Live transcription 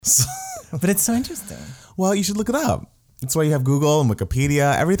But it's so interesting. Well, you should look it up. That's why you have Google and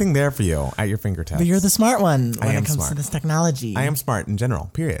Wikipedia, everything there for you at your fingertips. But you're the smart one when it comes smart. to this technology. I am smart in general,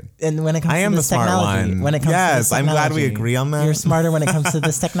 period. And when it comes I am to this the smart technology, one. when it comes to this I'm glad we technology, agree on that. You're smarter when it comes to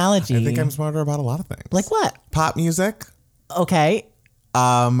this technology. I think I'm smarter about a lot of things. Like what? Pop music, Okay.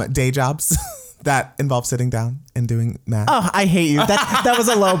 day jobs that involve sitting down and doing math. Oh, I hate you. That was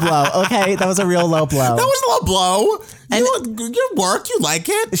a low blow. Okay, that was a real low blow. That was a low blow. Your work, you like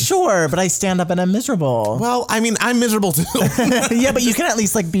it? Sure, but I stand up and I'm miserable. Well, I mean, I'm miserable too. Yeah, but you can at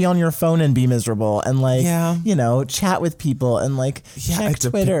least like be on your phone and be miserable and like, chat with people and like check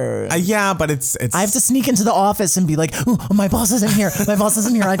Twitter. Yeah, but it's. I have to sneak into the office and be like, oh, my boss isn't here. My boss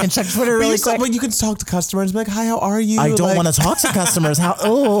isn't here. I can check Twitter really quick. But you can talk to customers and be like, hi, how are you? I don't want to talk to customers.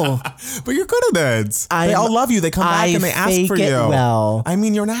 But you're good at it. They all love you. They come back and they ask for you. Well, I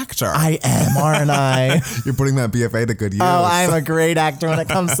mean, you're an actor. I am, aren't I? You're putting that BFA to good use. Oh, I'm a great actor when it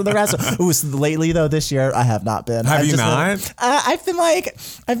comes to the restaurant. Ooh, so lately though, this year I have not been. Have you not? I've been like,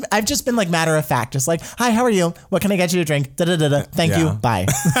 I've just been like matter of fact, just like, hi, how are you? What can I get you to drink? Da da da da. Thank you. Bye.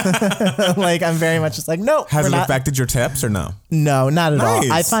 Like I'm very much just like, no. Has it affected your tips or no? No, not at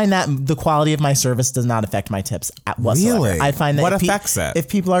all. I find that the quality of my service does not affect my tips whatsoever. Really? I find that what affects it? If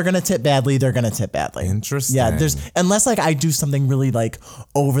people are gonna tip badly, they're gonna tip badly. Interesting. Yeah, unless like I do something really like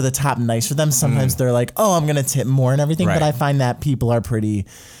over the top nice for them. Sometimes they're like, oh, I'm gonna tip more and everything. Right. But I find that people are pretty.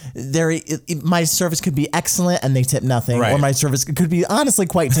 My service could be excellent and they tip nothing, or my service could be honestly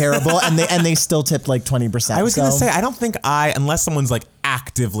quite terrible and they still tip like 20%. I was gonna say, I don't think unless someone's like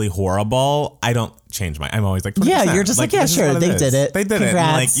actively horrible, I don't change I'm always like 20%. Yeah, you're just like yeah, sure, they did it. They did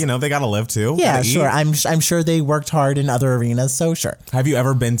Congrats. it. And like, they gotta live too. Yeah, sure. I'm sure they worked hard in other arenas, so sure. Have you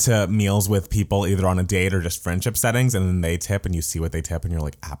ever been to meals with people either on a date or just friendship settings and then they tip and you see what they tip and you're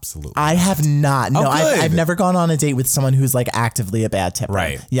like, absolutely. I have not. No, good. I've never gone on a date with someone who's like actively a bad tipper.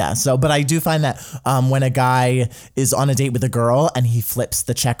 Right. Yeah. So, but I do find that when a guy is on a date with a girl and he flips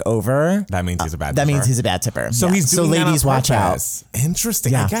the check over, that means he's a bad tipper. That means he's a bad tipper. So he's doing ladies, that on watch out. purpose.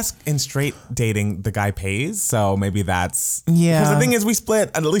 Interesting. Yeah. I guess in straight dating, the guy pays. So maybe that's yeah. Because the thing is, we split.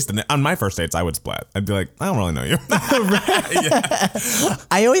 At least on my first dates, I would split. I'd be like, I don't really know you.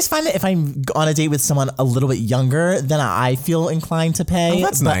 I always find that if I'm on a date with someone a little bit younger, then I feel inclined to pay. Oh,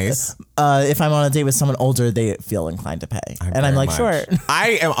 that's nice. If I'm on a date with someone older, they feel inclined to pay, and I'm like, sure.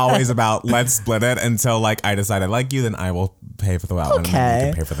 I am always about let's split it until like I decide I like you, then I will pay for the that one. And then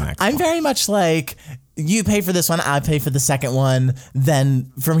you can pay for the next. I'm very much like. You pay for this one, I pay for the second one.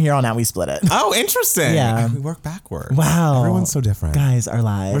 Then from here on out, we split it. Oh, interesting. Yeah. We work backwards. Wow. Everyone's so different. Guys, our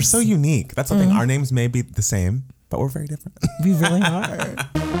lives. We're so unique. That's the thing. Our names may be the same, but we're very different. We really are.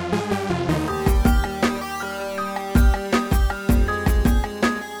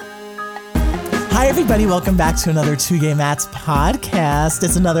 Hi, everybody. Welcome back to another Two Gay Mats podcast.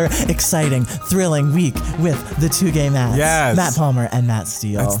 It's another exciting, thrilling week with the Two Gay Mats. Yes. Matt Palmer and Matt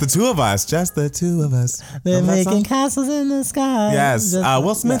Steele. It's the two of us. Just the two of us. They're making castles in the sky. Yes.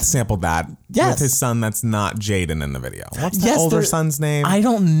 Will Smith sampled that yes. with his son that's not Jaden in the video. What's the older son's name? I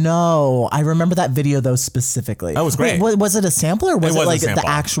don't know. I remember that video, though, specifically. That was great. Wait, was it a sample or was it like the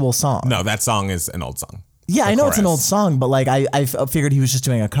actual song? No, that song is an old song. Yeah, I know it's an old song, but like I figured he was just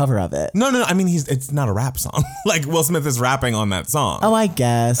doing a cover of it. No. I mean, it's not a rap song. Like Will Smith is rapping on that song. Oh, I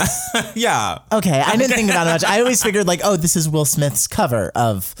guess. Yeah. Okay, I didn't think about it much. I always figured like, oh, this is Will Smith's cover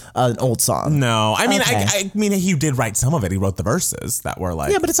of an old song. No, I mean, okay. I mean, he did write some of it. He wrote the verses that were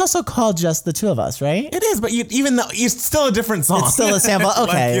like. Yeah, but it's also called Just the Two of Us, right? It is, but even though it's still a different song. It's still a sample.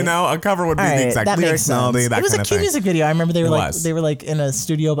 Okay, like, a cover would be the exact lyrics, melody, that kind of thing. It was a cute music video. I remember they were like in a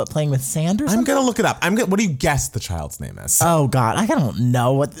studio but playing with sand or something. I'm gonna look it up. What do you guess the child's name is? Oh God, I don't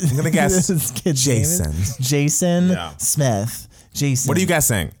know what. I'm gonna guess this kid's Jason. Name is. Jason Smith. Jason. What are you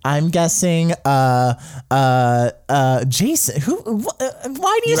guessing? I'm guessing Jason. Why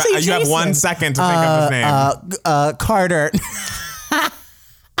do you say Jason? You have 1 second to think of his name. Carter.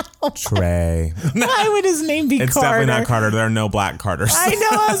 Trey. Why would his name be it's Carter? It's definitely not Carter. There are no black Carters. I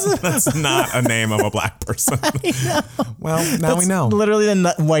know. That's not a name of a black person. I know. Well, now we know. Literally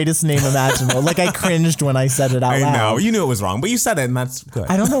the whitest name imaginable. Like I cringed when I said it out loud. I know. You knew it was wrong, but you said it and that's good.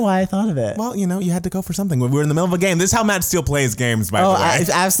 I don't know why I thought of it. Well, you had to go for something. We were in the middle of a game. This is how Matt Steele plays games, by the way.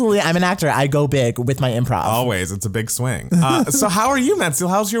 Absolutely. I'm an actor. I go big with my improv. Always. It's a big swing. So how are you, Matt Steele?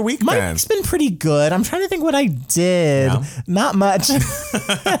 How's your week been? My week's been pretty good. I'm trying to think what I did. Yeah. Not much.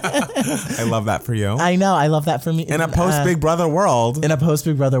 I love that for you. I know. I love that for me. In a post-Big Brother world. In a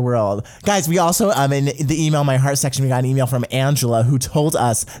post-Big Brother world. Guys, we also, in the email, My Heart section, we got an email from Angela who told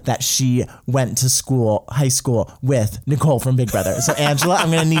us that she went to high school with Nicole from Big Brother. So Angela,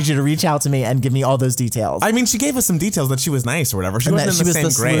 I'm going to need you to reach out to me and give me all those details. I mean, she gave us some details that she was nice or whatever. She wasn't in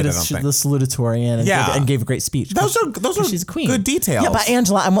the same grade, I don't think. The salutatorian and gave a great speech. Those are she's a queen. Good details. Yeah, but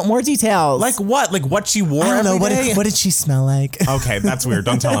Angela, I want more details. Like what? Like what she wore I don't know. every day? What did she smell like? Okay, that's weird.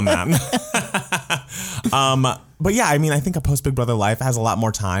 Don't tell him that. But yeah, I mean, I think a post Big Brother life has a lot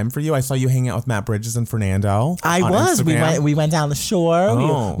more time for you. I saw you hanging out with Matt Bridges and Fernando. Instagram. We went down the shore.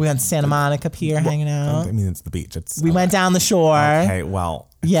 Oh. We went to Santa Monica Pier hanging out. I mean, it's the beach. We went down the shore. Okay, well.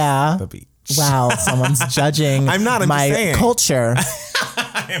 Yeah. The beach. Wow, someone's judging I'm my culture.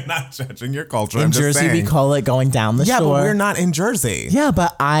 I am not judging your culture. In Jersey, we call it going down the shore. Yeah, but we're not in Jersey. Yeah,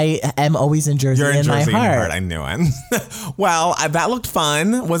 but I am always in Jersey. You're in Jersey my heart. In your heart. I knew it. Well, that looked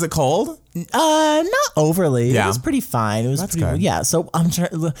fun. Was it cold? Not overly. Yeah. It was pretty fine. It was That's pretty good. Yeah. So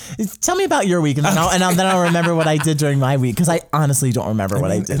tell me about your week, and then I'll remember what I did during my week, because I honestly don't remember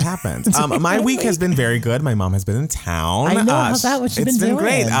what I did. It happens. My week has been very good. My mom has been in town. I know. How's that? What you've been doing? It's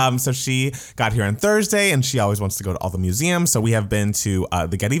been great. So she got here on Thursday, and she always wants to go to all the museums. So we have been to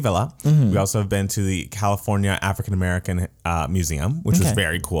the Getty Villa. Mm-hmm. We also have been to the California African American Museum, which was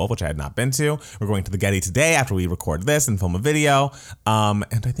very cool, which I had not been to. We're going to the Getty today after we record this and film a video. And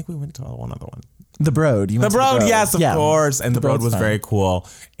I think we went to one other one. The Broad. The Broad, yes, of course. And the Broad was very cool.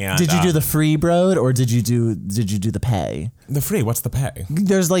 And did you do the free Broad, or did you do the pay? The free. What's the pay?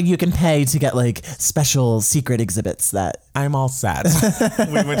 There's you can pay to get special secret exhibits that. I'm all set.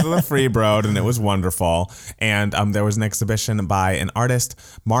 We went to the free Broad and it was wonderful. And there was an exhibition by an artist,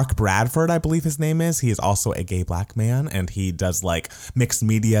 Mark Bradford, I believe his name is. He is also a gay black man, and he does mixed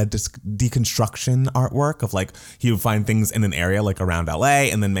media deconstruction artwork of he would find things in an area around LA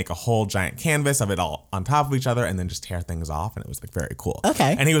and then make a whole giant canvas of it all on top of each other and then just tear things off, and it was very cool.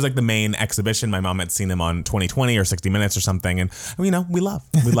 Okay. And he was the main exhibition. My mom had seen him on 2020 or 60 Minutes or something, and we love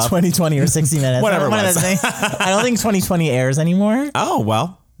 2020 or 60 Minutes. Whatever it was. I don't think 2020 airs anymore. Oh,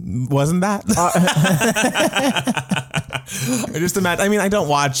 well, wasn't that? I just imagine. I mean, I don't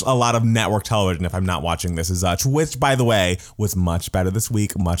watch a lot of network television if I'm not watching This Is Us, which, by the way, was much better this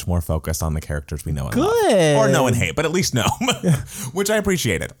week, much more focused on the characters we know and love. Or know and hate, but at least know, which I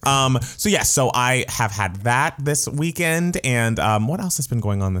appreciated. So I have had that this weekend, and what else has been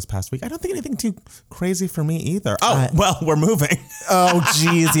going on this past week? I don't think anything too crazy for me either. Oh, well, we're moving. Oh,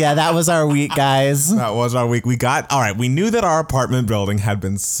 geez. Yeah, that was our week, guys. That was our week. We knew that our apartment building had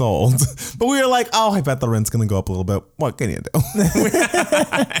been sold, but we were like, oh, I bet the rent's going to go up a little bit. What can you do?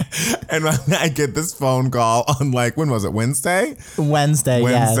 And I get this phone call on when was it? Wednesday,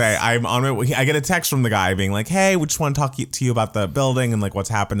 yes. I'm on it. I get a text from the guy being like, hey, we just want to talk to you about the building and what's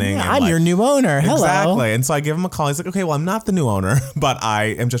happening. Yeah, and I'm your new owner. Hello. Exactly. And so I give him a call. He's like, okay, well, I'm not the new owner, but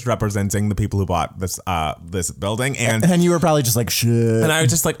I am just representing the people who bought this building. And you were probably just shit. And I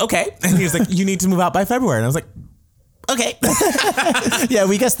was just like, okay. And he was like, you need to move out by February. And I was like, okay. Yeah,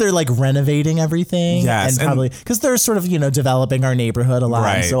 we guess they're renovating everything. Yes. And probably because they're sort of, developing our neighborhood a lot.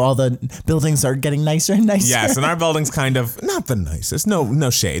 Right. So all the buildings are getting nicer and nicer. Yes. And our building's kind of not the nicest. No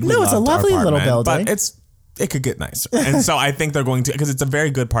shade. No, it's a lovely little building. But it could get nicer. And so I think they're going to, because it's a very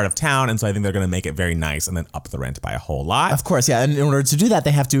good part of town. And so I think they're going to make it very nice and then up the rent by a whole lot. Of course. Yeah. And in order to do that,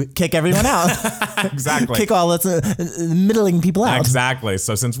 they have to kick everyone out. Exactly. Kick all middling people out. Exactly.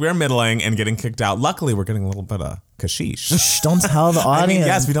 So since we're middling and getting kicked out, luckily we're getting a little bit of kashish. Shh, don't tell the audience. I mean,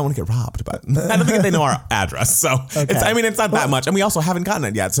 yes, we don't want to get robbed, but I don't think they know our address. So it's not that much. And we also haven't gotten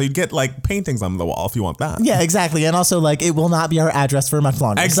it yet. So you'd get paintings on the wall if you want that. Yeah, exactly. And also it will not be our address for much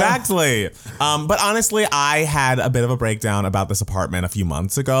longer. Exactly. So. But honestly, I had a bit of a breakdown about this apartment a few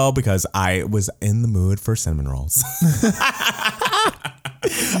months ago because I was in the mood for cinnamon rolls.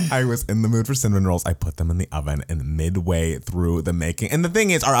 I was in the mood for cinnamon rolls. I put them in the oven, and midway through the making, and the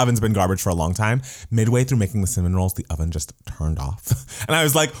thing is, our oven's been garbage for a long time. Midway through making the cinnamon rolls, the oven just turned off. And I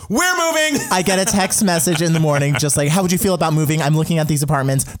was like, we're moving. I get a text message in the morning just how would you feel about moving? I'm looking at these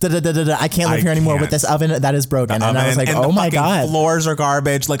apartments. I can't live here anymore with this oven that is broken. And I was like, oh my God. Floors are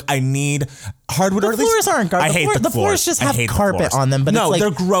garbage. I need hardwood. The floors aren't garbage. I hate the floors. Just have carpet on them. But no,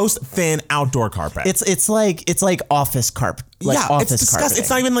 they're gross, thin outdoor carpet. It's like office carpet. It's disgusting. Yes, it's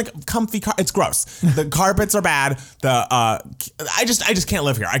not even like comfy. It's gross. The carpets are bad. I just can't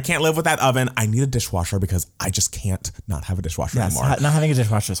live here. I can't live with that oven. I need a dishwasher because I just can't not have a dishwasher anymore. Not having a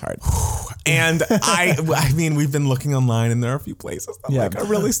dishwasher is hard. And I mean, we've been looking online, and there are a few places that are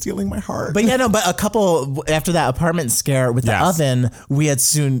really stealing my heart. But but a couple after that apartment scare with the oven, we had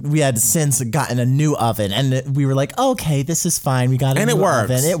since gotten a new oven, and we were like, okay, this is fine. We got a new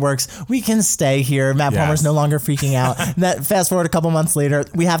oven. It works. We can stay here. Matt Palmer's no longer freaking out. That fast forward a couple months later,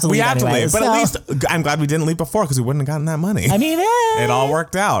 we have to leave. But at least I'm glad we didn't leave before because we wouldn't have gotten that money. I mean, it all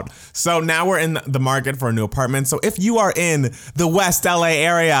worked out. So now we're in the market for a new apartment. So if you are in the West LA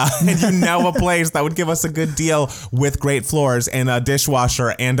area and you know a place that would give us a good deal with great floors and a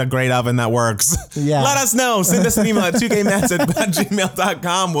dishwasher and a great oven that works, let us know. Send us an email at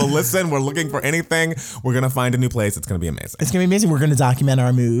 2kmets@gmail.com. We'll listen. We're looking for anything. We're going to find a new place. It's going to be amazing. It's going to be amazing. We're going to document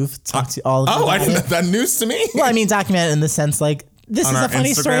our move. Talk to all of you. I didn't know that news to me. Well, I mean, document in the sense like, this is a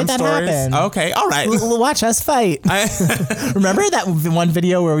funny story that happened. Okay, all right. Watch us fight. Remember that one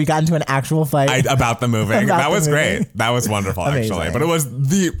video where we got into an actual fight? About the movie. That was great. That was wonderful, actually. But it was I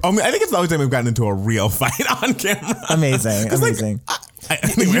think it's the only time we've gotten into a real fight on camera. Amazing.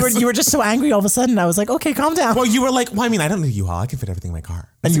 You were just so angry all of a sudden. I was like, okay, calm down. Well, you were like, I mean, I don't need a U-Haul. I can fit everything in my car.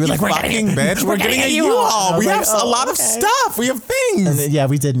 And you were like, we're getting a U-Haul. We have a lot of stuff. We have things. And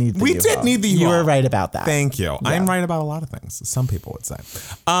we did need the U-Haul. We did need the U-Haul. You were right about that. Thank you. Yeah. I'm right about a lot of things. Some people would say.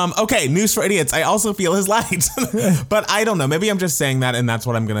 Okay, news for idiots. I also feel is light. But I don't know. Maybe I'm just saying that, and that's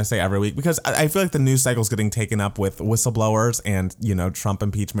what I'm going to say every week, because I feel like the news cycle is getting taken up with whistleblowers and, Trump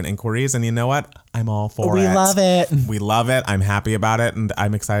impeachment inquiries. And you know what? I'm all for it. We love it. We love it. I'm happy about it. And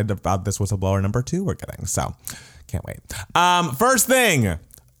I'm excited about this whistleblower number 2 we're getting. So can't wait. First thing,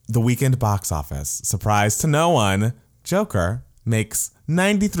 the weekend box office. Surprise to no one. Joker makes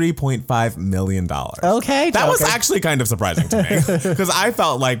 $93.5 million. Okay, that was actually kind of surprising to me because I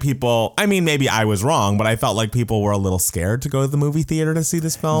felt like people, I mean, maybe I was wrong, but I felt like people were a little scared to go to the movie theater to see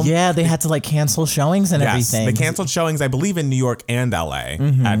this film. Yeah, they had to cancel showings and everything. They canceled showings, I believe, in New York and LA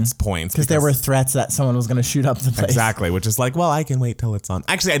at points. Because there were threats that someone was going to shoot up the place. Exactly, which is like, well, I can wait till it's on.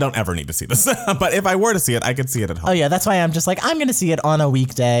 Actually, I don't ever need to see this, but if I were to see it, I could see it at home. Oh yeah, that's why I'm just like, I'm going to see it on a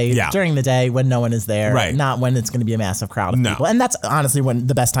weekday during the day when no one is there, not when it's going to be a massive crowd of people. And that's honestly when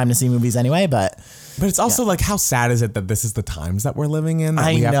the best time to see movies anyway, but it's also like, how sad is it that this is the times that we're living in?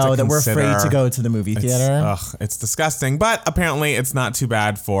 I know that we're afraid to go to the movie theater. It's disgusting, but apparently it's not too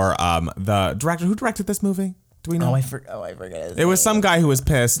bad for the director. Who directed this movie? Do we know? I forget. It was some guy who was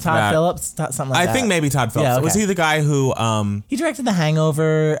pissed. Todd Phillips, something like that. I think maybe Todd Phillips. Yeah, okay. Was he the guy who? He directed The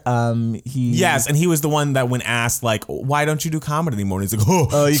Hangover. Yes, and he was the one that when asked like, why don't you do comedy anymore? And he's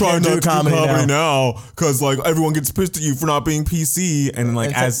like, you can't do comedy now because like everyone gets pissed at you for not being PC, and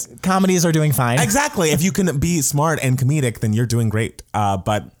like as comedies are doing fine. Exactly. If you can be smart and comedic, then you're doing great.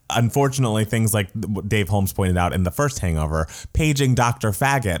 But unfortunately, things like Dave Holmes pointed out in the first Hangover, paging Dr.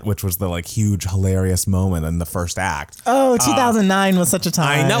 Faggot, which was the like huge hilarious moment in the first act. Oh, 2009 was such a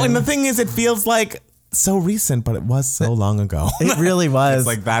time. I know, and the thing is, it feels like so recent, but it was so long ago. It really was. It's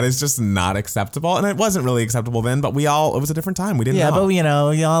like, that is just not acceptable, and it wasn't really acceptable then. But it was a different time. We didn't know. Yeah, but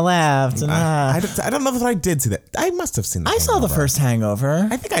we all laughed. And, I don't know that I did see that. I must have seen that. I saw the first Hangover.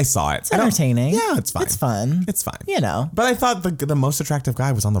 I think I saw it. It's entertaining. Yeah, it's fine. It's fun. It's fine. But I thought the most attractive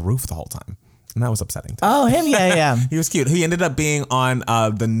guy was on the roof the whole time. And that was upsetting. Oh, him? Yeah. He was cute. He ended up being on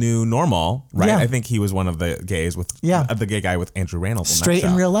the new Normal, right? Yeah. I think he was one of the gays with the gay guy with Andrew Rannells. Straight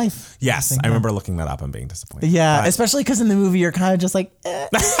in real life. Yes. I remember looking that up and being disappointed. Yeah, especially because in the movie you're kind of just like,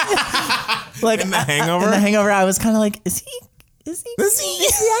 like in The Hangover? In The Hangover, I was kind of like, is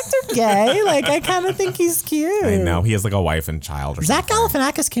the actor gay? Like, I kind of think he's cute. I know. He has like a wife and child or Zach something.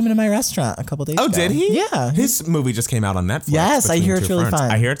 Galifianakis came into my restaurant a couple days ago. Oh, did he? Yeah. His movie just came out on Netflix. Yes, I hear it's really fun.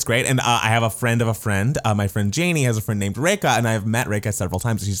 I hear it's great. And I have a friend of a friend. My friend Janie has a friend named Reka, and I've met Reka several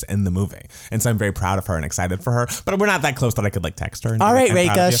times. She's in the movie. And so I'm very proud of her and excited for her. But we're not that close that I could like text her. All right,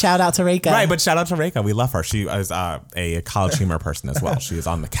 Reka. Shout out to Reka. Right, but shout out to Reka. We love her. She is a college humor person as well. She is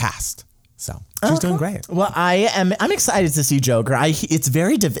on the cast. So she's doing great. Well, I'm excited to see Joker.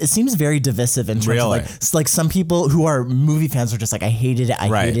 It seems very divisive in terms of like some people who are movie fans are just like, I hated it, I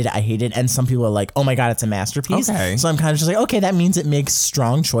hated it, and some people are like, oh my God, it's a masterpiece. Okay. So I'm kind of just like, okay, that means it makes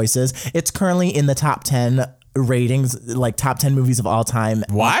strong choices. It's currently in the top 10 ratings, like top 10 movies of all time.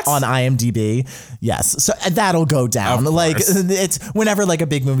 What? On IMDb. Yes. So that'll go down. Like it's whenever like a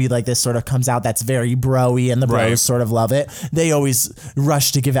big movie like this sort of comes out that's very bro-y and the bros sort of love it, they always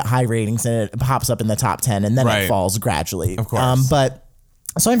rush to give it high ratings and it pops up in the top 10 and then it falls gradually. Of course. But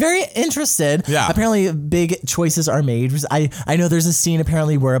So I'm very interested. Yeah. Apparently big choices are made. I know there's a scene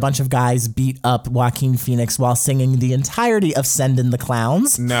apparently where a bunch of guys beat up Joaquin Phoenix while singing the entirety of Send in the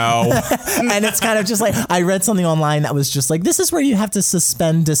Clowns. No. And it's kind of just like, I read something online that was just like, this is where you have to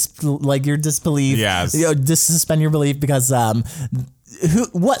suspend your disbelief. Yes. Suspend your belief because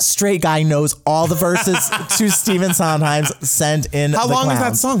what straight guy knows all the verses to Stephen Sondheim's Send in the Clowns? How long is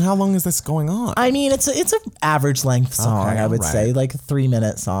that song? How long is this going on? I mean, it's an average length song, Okay, I would right. say, like a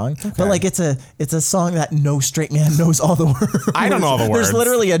 3-minute song. Okay. But like it's a song that no straight man knows all the words. I don't know all the words. There's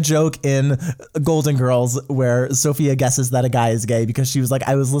literally a joke in Golden Girls where Sophia guesses that a guy is gay because she was like,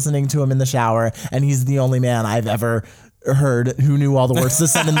 I was listening to him in the shower and he's the only man I've ever heard who knew all the words to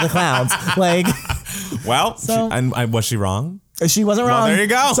Send in the Clowns. Like, well, so, was she wrong? She wasn't wrong. Well, there you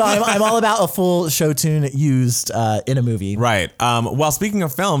go. So I'm all about a full show tune used in a movie. Right. Well, speaking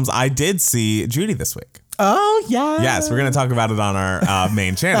of films, I did see Judy this week. Oh, yeah. Yes, we're going to talk about it on our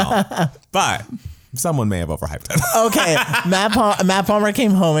main channel. But someone may have overhyped it. Okay, Matt Palmer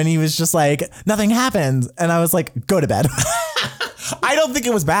came home and he was just like, nothing happened. And I was like, go to bed. I don't think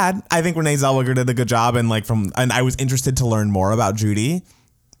it was bad. I think Renee Zellweger did a good job. And I was interested to learn more about Judy.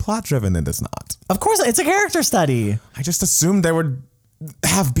 Plot driven, it is not. Of course, it's a character study. I just assumed they would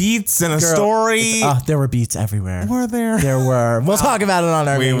have beats and a story. There were beats everywhere. Were there? There were. We'll talk about it on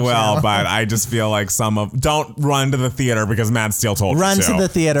our We main will, channel. but I just feel like don't run to the theater because Matt Steele told Run you to. to the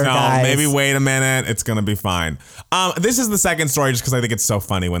theater, no, guys. Maybe wait a minute. It's going to be fine. This is the second story just because I think it's so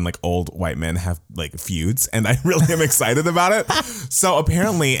funny when like old white men have like feuds and I really am excited about it. So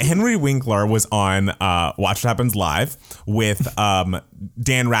apparently Henry Winkler was on Watch What Happens Live with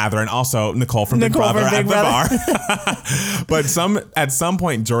Dan Rather and also Nicole from Big Brother at the bar. But at some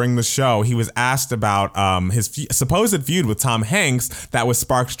point during the show, he was asked about his supposed feud with Tom Hanks that was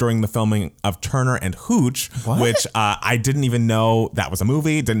sparked during the filming of Turner and Hooch, which I didn't even know that was a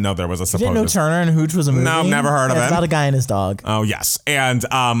movie. Didn't know there was a supposed. You didn't know Turner and Hooch was a movie? No, never heard of it. It's about a guy and his dog. Oh, yes. And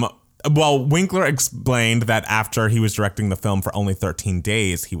well, Winkler explained that after he was directing the film for only 13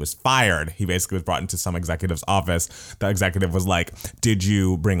 days, he was fired. He basically was brought into some executive's office. The executive was like, did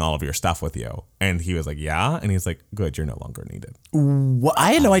you bring all of your stuff with you? And he was like, yeah. And he's like, good, you're no longer needed. Well,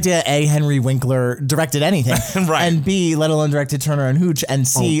 I had no idea, A, Henry Winkler directed anything. Right. And B, let alone directed Turner and Hooch. And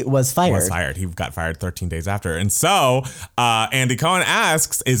C, was fired. Was fired. He got fired 13 days after. And so Andy Cohen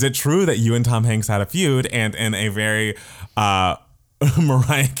asks, is it true that you and Tom Hanks had a feud? And in a very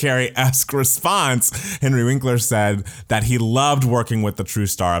Mariah Carey-esque response, Henry Winkler said that he loved working with the true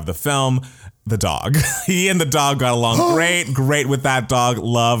star of the film, the dog. He and the dog got along great with that dog.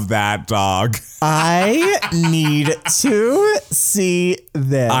 Love that dog. I need to see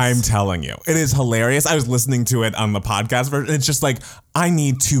this. I'm telling you, it is hilarious. I was listening to it on the podcast version. It's just like, I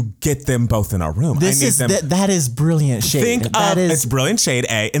need to get them both in a room. That is brilliant shade. It's brilliant shade,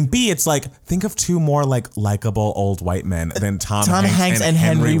 A. And B, it's like, think of two more like likable old white men than Tom Hanks and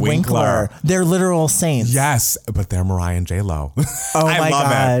Henry Winkler. They're literal saints. Yes, but they're Mariah and J-Lo. Oh my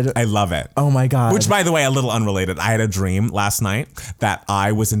God. I love it. Oh my God. Which, by the way, a little unrelated. I had a dream last night that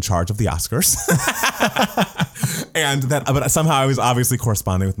I was in charge of the Oscars. But somehow I was obviously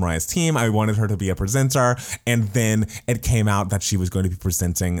corresponding with Mariah's team. I wanted her to be a presenter. And then it came out that she was going to be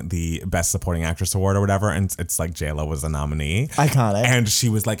presenting the Best Supporting Actress Award or whatever. And it's like J-Lo was a nominee. Iconic. And she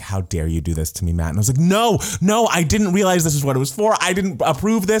was like, how dare you do this to me, Matt? And I was like, no, I didn't realize this is what it was for. I didn't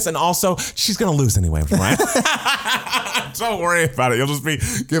approve this. And also, she's going to lose anyway, Mariah. Don't worry about it. You'll just be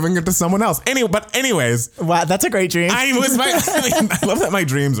giving it to someone else. Anyways. Wow, that's a great dream. I love that my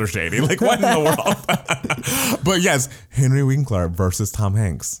dreams are shady. Like, what in the world? But yes, Henry Winkler versus Tom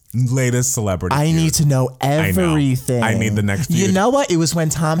Hanks. Latest celebrity feud. Need to know everything. I need the next feud. You know what? It was when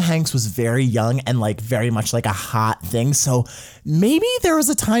Tom Hanks was very young and like very much like a hot thing. So maybe there was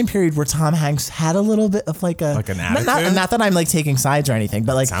a time period where Tom Hanks had a little bit of like an attitude. Not that I'm like taking sides or anything,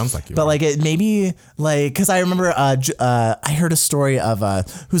 but like sounds like you. But like it maybe like because I remember I heard a story of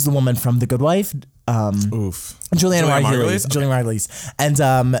who's the woman from The Good Wife. Julianne Margulies. Julianne Margulies. And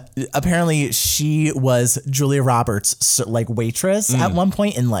apparently she was Julia Roberts' like waitress at one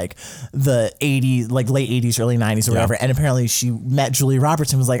point in like the 80s, like late 80s, early 90s or whatever. And apparently she met Julia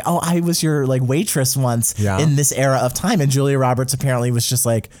Roberts and was like, oh, I was your like waitress once in this era of time. And Julia Roberts apparently was just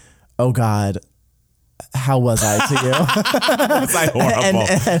like, oh God, how was I to you? Was I horrible?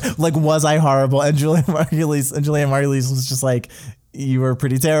 and like, was I horrible? And Julianne Margulies was just like, you were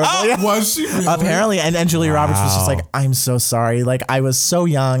pretty terrible. Oh, was she really? Apparently. And Julia Roberts was just like, I'm so sorry. Like I was so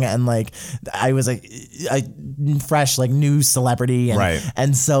young and like I was a fresh, like new celebrity.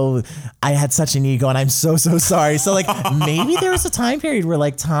 And so I had such an ego and I'm so sorry. So like maybe there was a time period where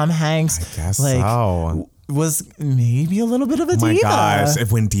like Tom Hanks, I guess like, so. was maybe a little bit of a diva. Oh my gosh.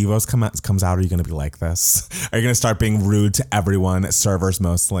 If when Divos comes out, are you going to be like this? Are you going to start being rude to everyone, servers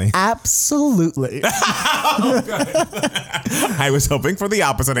mostly? Absolutely. I was hoping for the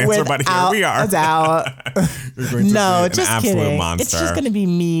opposite answer, but here we are. Doubt. You're going to No, be an just absolute kidding. monster. It's just going to be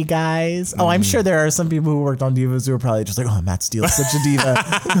me, guys. Oh, I'm sure there are some people who worked on Divas who are probably just like, oh, Matt Steele's such a diva.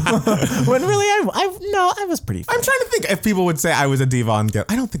 When really, I was pretty fun. I'm trying to think if people would say I was a diva on Get.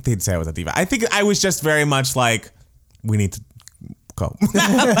 I don't think they'd say I was a diva. I think I was just very much like, we need to go.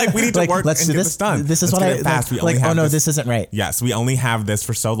 Like, we need to work let's and do get this. this done. This is let's what get it fast. We only like. have Oh no, this. this isn't right. Yes, we only have this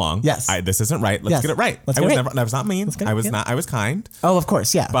for so long. Yes. This isn't right. Let's Yes. get it right. Let's I get was it never. right. That was not mean. I was not. I was kind. Oh, of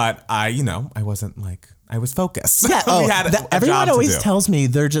course, yeah. But I wasn't like. I was focused. Yeah. Oh, We had a everyone job to always do. tells me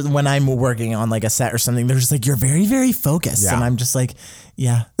they're just when I'm working on like a set or something, they're just like, you're very, very focused, Yeah. and I'm just like,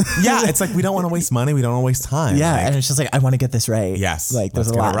 yeah, Yeah, it's like we don't want to waste money. We don't want to waste time. yeah, Like, and it's just like I want to get this right. yes. like there's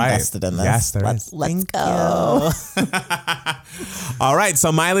let's a get lot it right. invested in this. Yes, there let's, is. Let's Thank go. All right,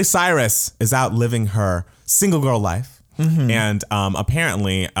 so Miley Cyrus is out living her single girl life. And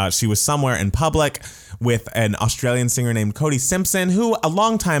apparently she was somewhere in public with an Australian singer named Cody Simpson, who a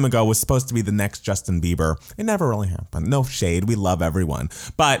long time ago was supposed to be the next Justin Bieber. It never really happened. No shade. We love everyone.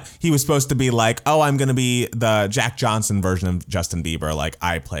 But he was supposed to be like, oh, I'm going to be the Jack Johnson version of Justin Bieber. Like,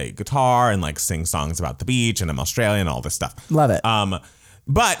 I play guitar and like sing songs about the beach and I'm Australian and all this stuff. Love it.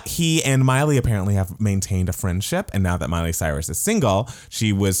 But he and Miley apparently have maintained a friendship. And now that Miley Cyrus is single,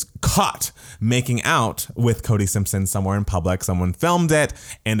 she was caught making out with Cody Simpson somewhere in public. Someone filmed it.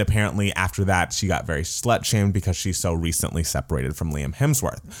 And apparently after that, she got very slut shamed because she's so recently separated from Liam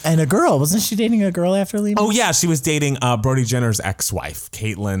Hemsworth. And a girl, wasn't she dating a girl after Liam? Oh, yeah. She was dating Brody Jenner's ex-wife,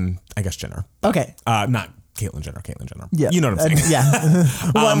 Caitlyn, I guess Jenner. Okay. Not Caitlyn Jenner. Yeah. You know what I'm saying? Yeah.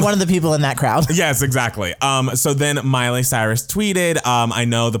 one of the people in that crowd. Yes, exactly. So then Miley Cyrus tweeted, I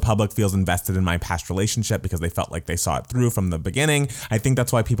know the public feels invested in my past relationship because they felt like they saw it through from the beginning. I think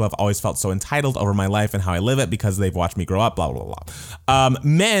that's why people have always felt so entitled over my life and how I live it because they've watched me grow up, blah, blah, blah.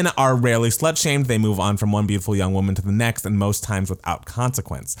 Men are rarely slut-shamed. They move on from one beautiful young woman to the next and most times without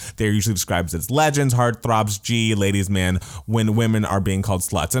consequence. They're usually described as legends, heartthrobs, G, ladies' man. When women are being called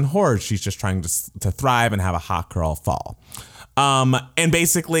sluts and whores, she's just trying to thrive and have a hot girl fall. And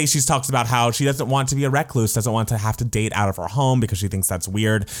basically she talks about how she doesn't want to be a recluse, doesn't want to have to date out of her home because she thinks that's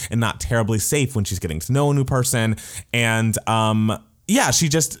weird and not terribly safe when she's getting to know a new person. And, yeah,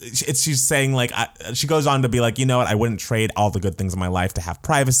 she's saying like, she goes on to be like, you know what, I wouldn't trade all the good things in my life to have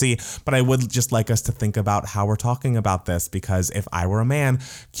privacy, but I would just like us to think about how we're talking about this because if I were a man,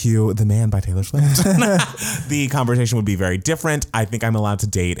 cue The Man by Taylor Swift, the conversation would be very different. I think I'm allowed to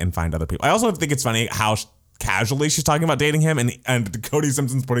date and find other people. I also think it's funny how casually she's talking about dating him and Cody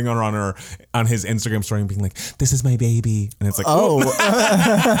Simpson's putting on his Instagram story and being like, this is my baby, and it's like, oh.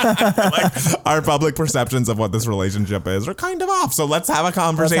 Like, our public perceptions of what this relationship is are kind of off, so let's have a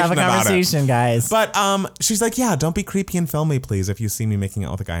conversation about it, guys. But she's like, yeah, don't be creepy and film me please if you see me making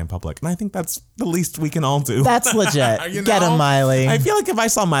out with a guy in public, and I think that's the least we can all do. That's legit. You Get know? him, Miley. I feel like if I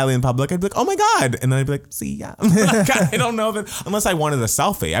saw Miley in public, I'd be like, oh my God. And then I'd be like, see ya. I don't know that unless I wanted a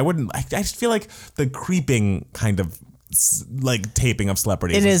selfie, I wouldn't. I just feel like the creeping kind of like taping of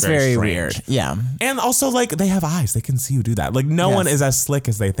celebrities. It is very strange. weird. Yeah. And also like they have eyes. They can see you do that. Like no one is as slick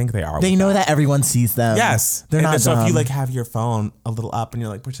as they think they are. They know that everyone sees them. Yes. They're not so dumb. if you like have your phone a little up and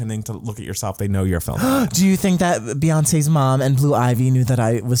you're like pretending to look at yourself, they know you're filming. Do you think that Beyonce's mom and Blue Ivy knew that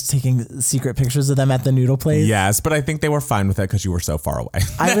I was taking secret pictures of them at the noodle place? Yes, but I think they were fine with it because you were so far away.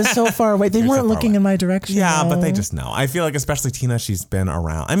 I was so far away. They weren't looking in my direction. Yeah, though. but they just know. I feel like especially Tina, she's been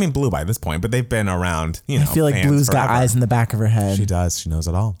around. I mean Blue by this point, but they've been around, you know. I feel like fans Blue's got forever. eyes in the back of her head. She does. She knows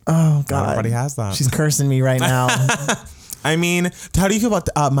it all. Oh God. Not everybody has that. She's cursing me right now. I mean, how do you feel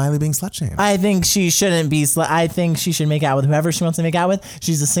about Miley being slut shamed? I think she shouldn't be. I think she should make out with whoever she wants to make out with.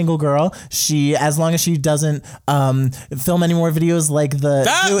 She's a single girl. She, as long as she doesn't film any more videos like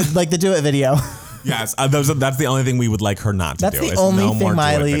the Do It video. Yes, that's the only thing we would like her not to That's do. the only no more thing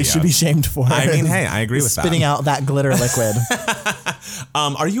Miley should be shamed for. I mean, hey, I agree with that. Spitting out that glitter liquid.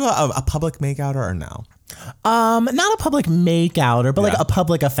 Are you a public makeouter or no? Not a public makeouter, but like a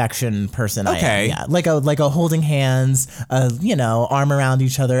public affection person. Okay. I am, yeah, like a holding hands, arm around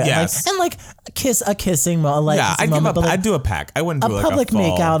each other, Yes. and like a kissing moment. Yeah, I'd do a peck. I wouldn't do like public a full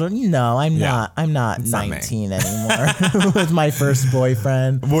makeout. No, I'm Yeah. not It's not 19 anymore with my first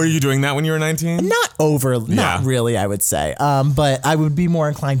boyfriend. Were you doing that when you were 19? Not really, I would say. But I would be more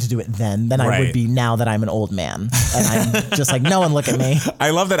inclined to do it then than I Right. would be now that I'm an old man. And I'm just like, no one look at me. I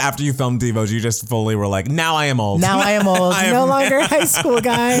love that after you filmed Devos, you just fully were like, now I am old. Now I am old. I am No longer high school,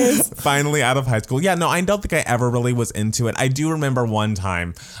 guys. Finally out of high school. Yeah, no, I don't think I ever really was into it. I do remember one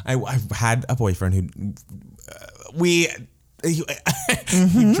time I had a boyfriend who we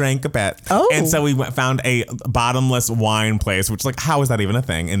drank a bit. Oh. And so we found a bottomless wine place, which like, how is that even a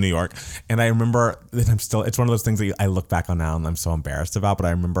thing in New York? And I remember that it's one of those things that I look back on now and I'm so embarrassed about, but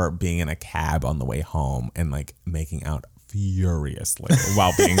I remember being in a cab on the way home and like making out furiously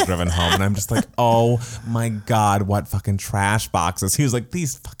while being driven home. And I'm just like, oh my God, what fucking trash boxes. He was like,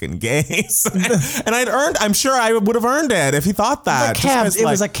 these fucking gays. And I'm sure I would have earned it if he thought that. It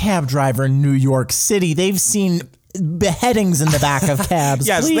was a cab driver in New York City. They've seen beheadings in the back of cabs.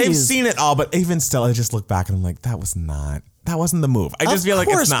 Yes, please. they've seen it all, but even still, I just look back and I'm like, that wasn't the move. I just feel like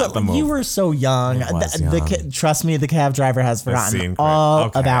it's not the move. You were so young. Trust me, the cab driver has forgotten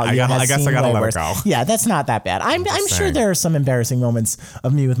all about you. I guess I gotta let it go. Yeah, that's not that bad. I'm sure there are some embarrassing moments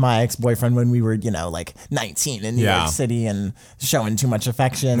of me with my ex-boyfriend when we were, like 19 in New York City and showing too much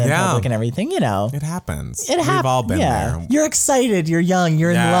affection in public and everything, It happens. We've all been there. You're excited. You're young.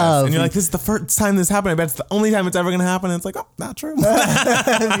 You're in love. And you're like, this is the first time this happened. I bet it's the only time it's ever going to happen. And it's like, oh, not true.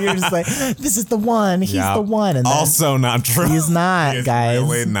 You're just like, this is the one. He's the one. And also not true. He's not, guys.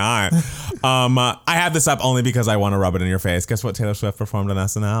 Really not. I have this up only because I want to rub it in your face. Guess what Taylor Swift performed on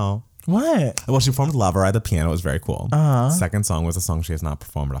SNL? What? Well, she performed Lover at the piano. It was very cool. Second song was a song she has not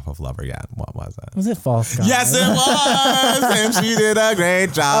performed off of Lover yet. What was it? Was it False God? Yes, it was. And she did a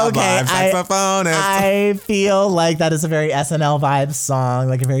great job. Okay, saxophonist. I feel like that is a very SNL vibe song,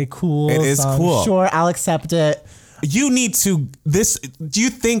 like a very cool It is song. cool. Sure, I'll accept it. You need to, do you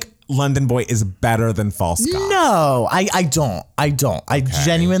think London Boy is better than False God? No, I don't. I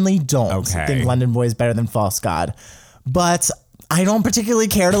genuinely don't think London Boy is better than False God. But I don't particularly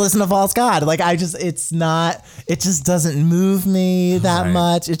care to listen to False God. Like it just doesn't move me that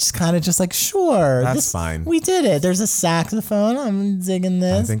much. It's just kind of just like, sure. That's fine. We did it. There's a saxophone. I'm digging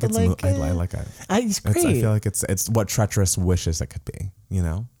this. I think it's, I like it. It's great. I feel like it's what Treacherous wishes it could be,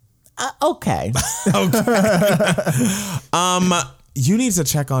 Okay. You need to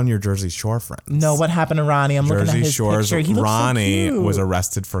check on your Jersey Shore friends. No, what happened to Ronnie? I'm looking at his picture. He looks Ronnie so cute. was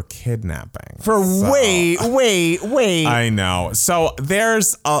arrested for kidnapping. Wait. I know. So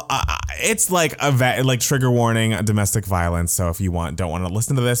there's it's like trigger warning, domestic violence. So if you don't want to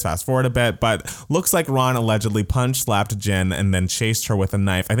listen to this, fast forward a bit. But looks like Ron allegedly punched, slapped Jen, and then chased her with a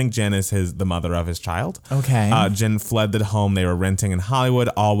knife. I think Jen is the mother of his child. Okay. Jen fled the home they were renting in Hollywood,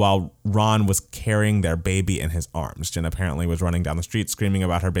 all while Ron was carrying their baby in his arms. Jen apparently was running down the street screaming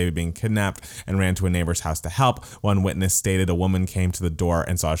about her baby being kidnapped and ran to a neighbor's house to help. One witness stated a woman came to the door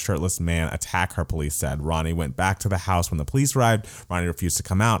and saw a shirtless man attack her, police said. Ronnie went back to the house when the police arrived. Ronnie refused to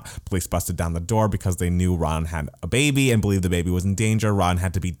come out. Police busted down the door because they knew Ron had a baby and believed the baby was in danger. Ron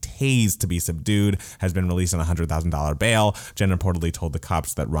had to be tased to be subdued, has been released on a $100,000 bail. Jen reportedly told the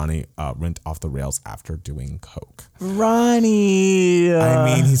cops that Ronnie went off the rails after doing coke. Ronnie.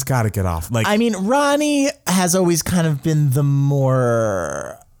 I mean, he's got to get off. Ronnie has always kind of been the more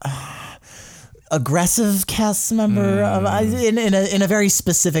aggressive cast member in a very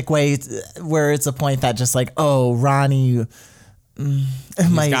specific way, where it's a point that just like, oh, Ronnie.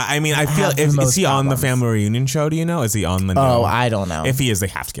 I feel is he on the family reunion show? Do you know? Is he on the? Oh, I don't know. If he is, they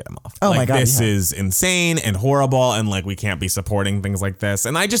have to get him off. Oh my God, this is insane and horrible, and we can't be supporting things like this.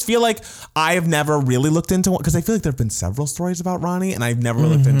 And I just feel like I have never really looked into it because I feel like there have been several stories about Ronnie, and I've never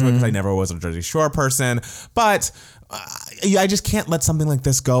looked into it because I never was a Jersey Shore person. But I just can't let something like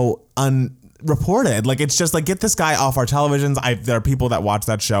this go unreported. It's just get this guy off our televisions. There are people that watch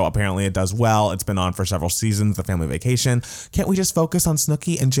that show. Apparently it does well. It's been on for several seasons, The Family Vacation. Can't we just focus on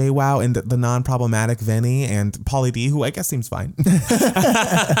Snooki and JWoww and the non-problematic Vinny and Pauly D, who I guess seems fine.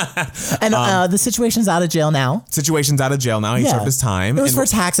 And the situation's out of jail now. He served his time. It was for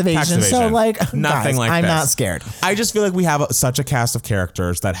tax evasion. So nothing guys, like I'm this. not scared. I just feel like we have such a cast of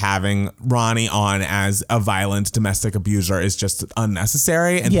characters that having Ronnie on as a violent domestic abuser is just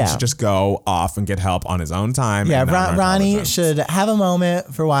unnecessary, and he should just go off and get help on his own time. Yeah, Ronnie should have a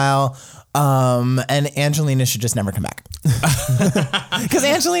moment for a while. And Angelina should just never come back. Because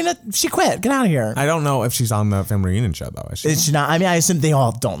Angelina, she quit. Get out of here. I don't know if she's on the family reunion show, though. Is she not? I mean, I assume they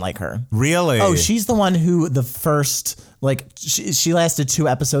all don't like her. Really? Oh, she's the one who the first... she lasted 2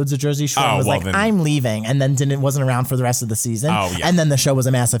 episodes of Jersey Shore and was I'm leaving, and then wasn't around for the rest of the season. Oh, yeah. And then the show was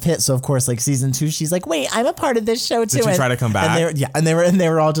a massive hit. So of course, season 2, she's like, wait, I'm a part of this show too. Did she try to come back? And they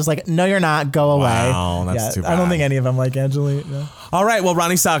were all just like, no, you're not. Go away. Wow, that's too bad. I don't think any of them like Angelina. No. All right, well,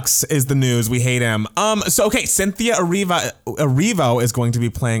 Ronnie sucks is the news. We hate him. Cynthia Erivo is going to be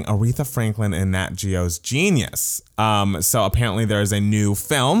playing Aretha Franklin in Nat Geo's Genius. So apparently there is a new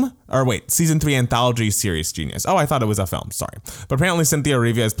film, season 3 anthology series Genius. Oh, I thought it was a film. Sorry. But apparently Cynthia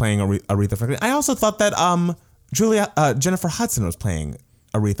Erivo is playing Aretha Franklin. I also thought that Jennifer Hudson was playing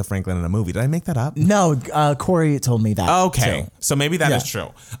Aretha Franklin in a movie. Did I make that up? No, Corey told me that. Okay, too. so maybe that is true.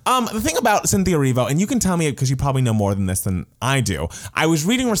 The thing about Cynthia Erivo, and you can tell me because you probably know more than this than I do. I was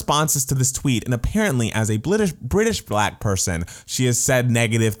reading responses to this tweet, and apparently, as a British black person, she has said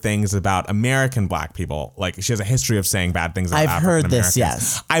negative things about American black people. Like she has a history of saying bad things about African I've heard Americans. this.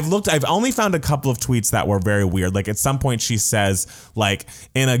 Yes, I've only found a couple of tweets that were very weird. Like at some point, she says like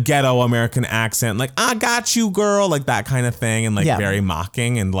in a ghetto American accent, like "I got you, girl," like that kind of thing, and like very mocking.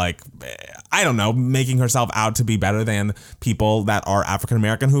 And like, I don't know, making herself out to be better than people that are African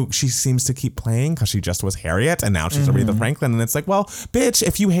American who she seems to keep playing because she just was Harriet and now she's Aretha Franklin. And it's like, well, bitch,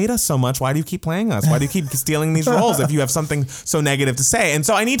 if you hate us so much, why do you keep playing us? Why do you keep stealing these roles if you have something so negative to say? And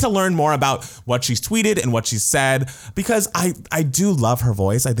so I need to learn more about what she's tweeted and what she's said because I do love her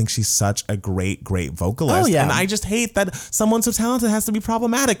voice. I think she's such a great vocalist. Oh, yeah. And I just hate that someone so talented has to be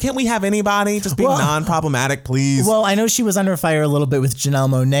problematic. Can't we have anybody just be non-problematic, please? Well, I know she was under fire a little bit with Janelle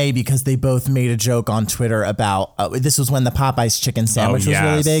Monáe because they both made a joke on Twitter about this was when the Popeyes chicken sandwich was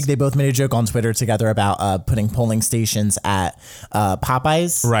really big. They both made a joke on Twitter together about putting polling stations at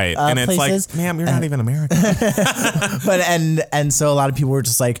Popeyes, right? And places. It's like, ma'am, you're not even American. But and so a lot of people were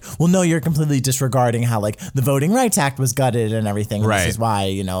just like, well, no, you're completely disregarding how like the Voting Rights Act was gutted and everything. Right. This is why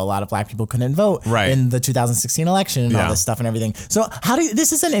a lot of black people couldn't vote in the 2016 election and all this stuff and everything. So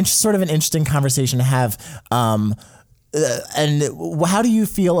this is sort of an interesting conversation to have. And how do you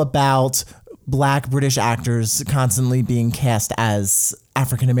feel about black British actors constantly being cast as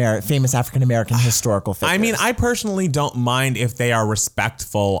famous African American historical figures? I mean, I personally don't mind if they are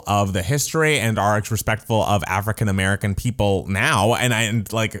respectful of the history and are respectful of African American people now.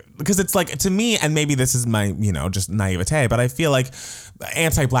 And like, because it's like, to me, and maybe this is my, just naivete, but I feel like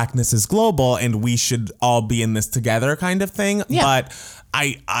anti-blackness is global and we should all be in this together kind of thing. Yeah. But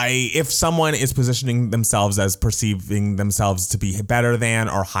if someone is positioning themselves as perceiving themselves to be better than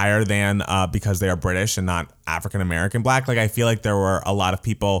or higher than because they are British and not African American black, like I feel like there were a lot of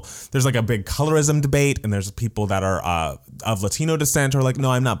people, there's like a big colorism debate and there's people that are of Latino descent who are like,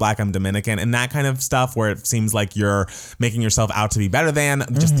 no, I'm not black, I'm Dominican, and that kind of stuff where it seems like you're making yourself out to be better than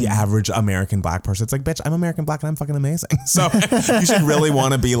just the average American black person. It's like, bitch, I'm American black and I'm fucking amazing. So you should really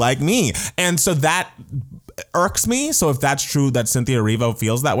want to be like me. And so that irks me. So if that's true that Cynthia Erivo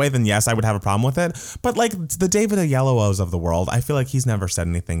feels that way, then yes, I would have a problem with it. But like the David Oyelowo's of the world, I feel like he's never said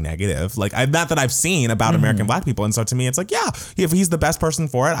anything negative. Like not that I've seen about American black people. And so to me, it's like, yeah, if he's the best person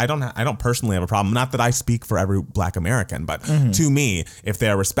for it, I don't personally have a problem. Not that I speak for every black American, but to me, if they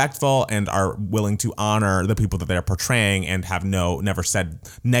are respectful and are willing to honor the people that they're portraying and have never said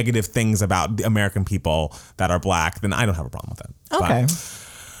negative things about the American people that are black, then I don't have a problem with it. Okay.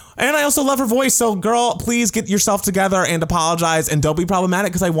 And I also love her voice. So, girl, please get yourself together and apologize and don't be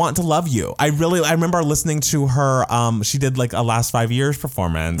problematic because I want to love you. I remember listening to her. She did like a Last 5 Years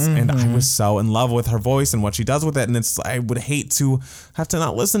performance and I was so in love with her voice and what she does with it. And I would hate to have to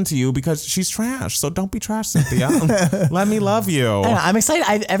not listen to you because she's trash. So don't be trash, Cynthia. Let me love you. I'm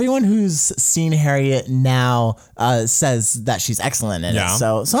excited. Everyone who's seen Harriet now says that she's excellent in it.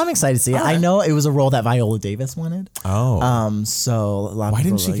 So I'm excited to see it. I know it was a role that Viola Davis wanted. Oh. So a lot of Why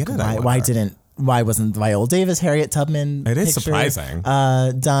people didn't she get it? Why wasn't Viola Davis, Harriet Tubman? It is surprising.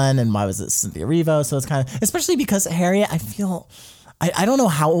 Done, and why was it Cynthia Erivo? So it's kind of, especially because Harriet, I feel, I don't know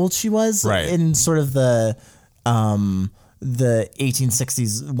how old she was in sort of the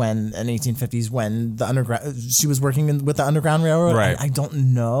 1860s and 1850s when she was working with the Underground Railroad. Right. I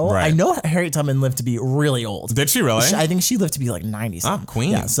don't know. Right. I know Harriet Tubman lived to be really old. Did she really? I think she lived to be like 90 something. Oh,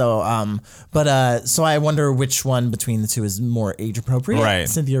 queen. Yeah. So, so I wonder which one between the two is more age appropriate. Right.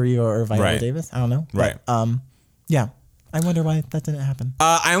 Cynthia Erivo or Viola Davis. I don't know. Right. But, yeah. I wonder why that didn't happen.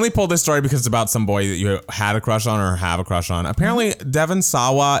 I only pulled this story because it's about some boy that you had a crush on or have a crush on. Apparently, Devon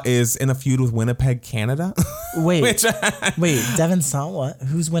Sawa is in a feud with Winnipeg, Canada. Wait, Devon Sawa?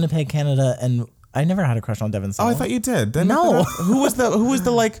 Who's Winnipeg, Canada? And I never had a crush on Devon Sawa. Oh, I thought you did. No. Who was the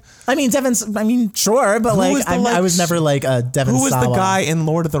like? I mean, sure, but I was never like a Devon Sawa. Who was the guy in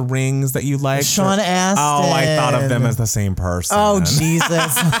Lord of the Rings that you liked? Sean Astin. Oh, I thought of them as the same person. Oh,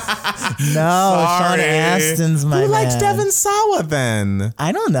 Jesus. No, Sean Astin's my man. Who likes Devon Sawa then?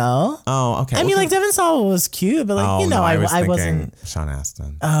 I don't know. Oh, okay. I mean, like Devon Sawa was cute, but I wasn't. Well,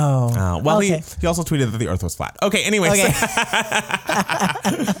 Astin. Oh. Well, okay. he also tweeted that the Earth was flat. Okay. Anyways.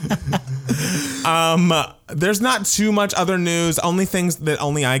 There's not too much other news. Only things that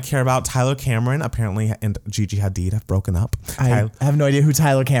only I care about. Tyler Cameron apparently and Gigi Hadid have broken up. I have no idea who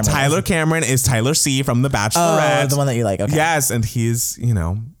Tyler Cameron is. Tyler Cameron is Tyler C from The Bachelorette. Oh, the one that you like. Okay. Yes, and he's,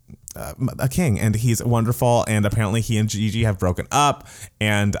 a king, and he's wonderful. And apparently he and Gigi have broken up,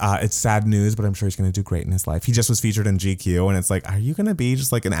 and it's sad news, but I'm sure he's going to do great in his life. He just was featured in GQ, and it's like, are you going to be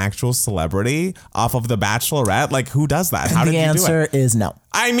just like an actual celebrity off of The Bachelorette? Like, who does that? How did you do it? The answer is no.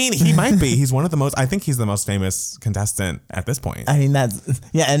 I mean, he might be. He's one of the most, I think he's the most famous contestant at this point. I mean,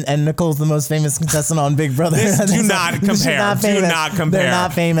 and Nicole's the most famous contestant on Big Brother. Do not compare. Do not compare. They're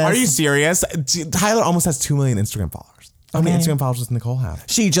not famous. Are you serious? Tyler almost has 2 million Instagram followers. How many Instagram followers does Nicole have?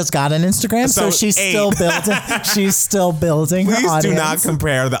 She just got an Instagram, so she's 8. Still building. She's still building her audience. Please do not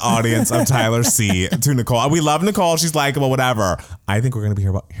compare the audience of Tyler C to Nicole. We love Nicole. She's likable, whatever. I think we're going to be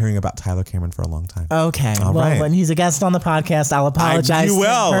hearing about Tyler Cameron for a long time. Okay. Well, when he's a guest on the podcast, I'll apologize. You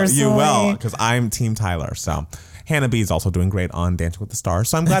will. Personally. You will. Because I'm Team Tyler. So Hannah B is also doing great on Dancing with the Stars.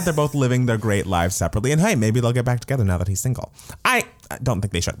 So I'm glad they're both living their great lives separately. And hey, maybe they'll get back together now that he's single. I don't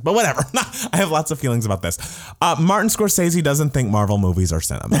think they should, but whatever. I have lots of feelings about this. Martin Scorsese doesn't think Marvel movies are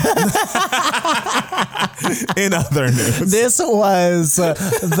cinema. In other news. This was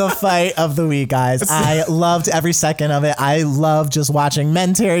the fight of the week, guys. I loved every second of it. I love just watching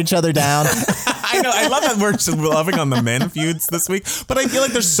men tear each other down. I know. I love that we're just loving on the men feuds this week, but I feel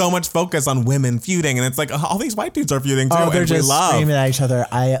like there's so much focus on women feuding, and it's like all these white dudes are feuding too. Oh, they're and just screaming at each other.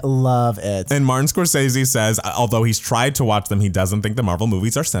 I love it. And Martin Scorsese says, although he's tried to watch them, he doesn't think the Marvel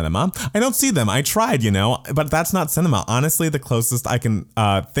movies are cinema. I don't see them. I tried, but that's not cinema. Honestly, the closest I can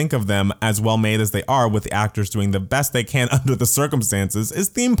think of them, as well made as they are, with the actors doing the best they can under the circumstances, is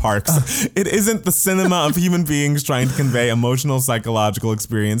theme parks. It isn't the cinema of human beings trying to convey emotional, psychological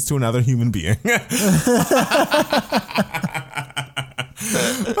experience to another human being.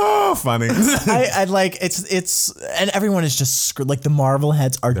 Oh, funny. I like it's and everyone is just like the Marvel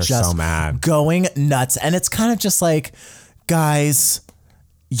heads are They're just so mad, going nuts, and it's kind of just like, guys,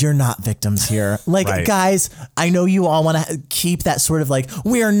 you're not victims here. Like, right. Guys, I know you all want to keep that sort of like,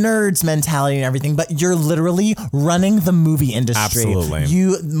 we're nerds mentality and everything, but you're literally running the movie industry.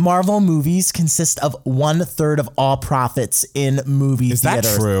 Absolutely. Marvel movies consist of 1/3 of all profits in movie theaters.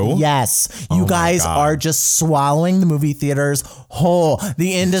 Is that true? Yes. You guys are just swallowing the movie theaters whole,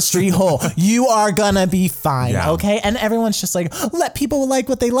 the industry whole. You are gonna be fine, okay? And everyone's just like, let people like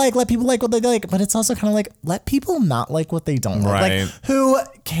what they like, let people like what they like. But it's also kind of like, let people not like what they don't like. Right. Like, who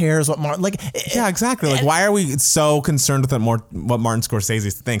cares what yeah, exactly. Like, why are we so concerned with what Martin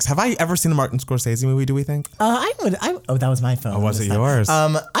Scorsese thinks? Have I ever seen a Martin Scorsese movie, do we think? Oh, that was my phone. Oh, was it yours? I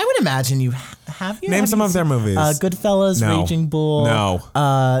would imagine you have. Name some of their movies. Goodfellas, No. Raging Bull. No.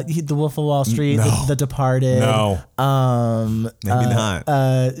 The Wolf of Wall Street. No. The Departed. No. Maybe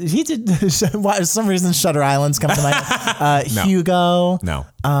not. He did. For some reason, Shutter Island's come to mind. No. Hugo. No.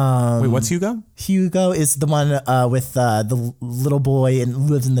 Wait, what's Hugo? Hugo is the one with the little boy and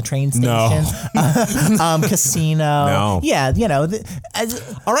lives in the train station. No. Casino. No. Yeah,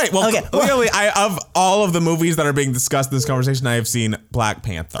 All right. Well, okay. clearly, of all of the movies that are being discussed in this conversation, I have seen Black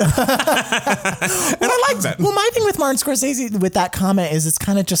Panther, and I liked it. Well, my thing with Martin Scorsese with that comment is it's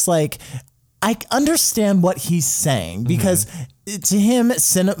kind of just like, I understand what he's saying, because to him,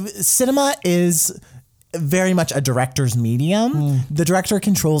 cinema is very much a director's medium. The director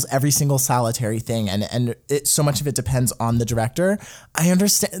controls every single solitary thing, and so much of it depends on the director. I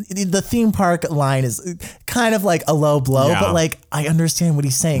understand the theme park line is kind of like a low blow, but like, I understand what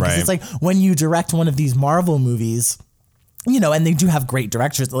he's saying, because it's like when you direct one of these Marvel movies, and they do have great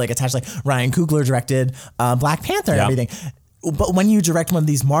directors that like attached, like Ryan Coogler directed Black Panther and everything. But when you direct one of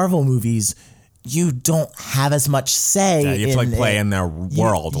these Marvel movies, you don't have as much say. Yeah, you have to like play in their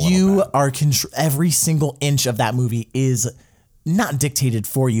world. You are every single inch of that movie is not dictated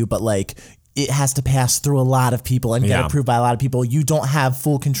for you, but like it has to pass through a lot of people and get approved by a lot of people. You don't have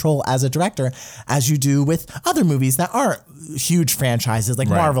full control as a director as you do with other movies that aren't huge franchises like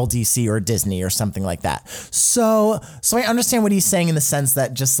Marvel, DC, or Disney or something like that. So I understand what he's saying in the sense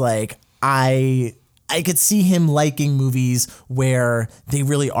that just like I could see him liking movies where they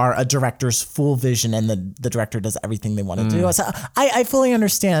really are a director's full vision and the director does everything they want to do. So I fully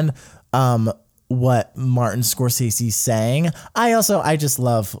understand what Martin Scorsese's saying. I just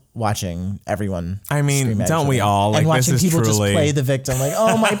love watching everyone. I mean, don't we all? Like, and watching this is people truly just play the victim. Like,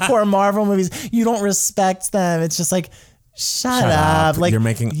 oh, my poor Marvel movies. You don't respect them. It's just like, shut up. Like, you're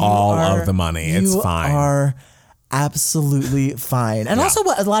making all of the money. It's fine. You are absolutely fine. And also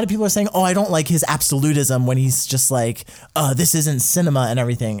what a lot of people are saying, oh, I don't like his absolutism when he's just like, oh, this isn't cinema and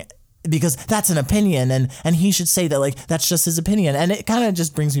everything, because that's an opinion, and he should say that, like, that's just his opinion. And it kind of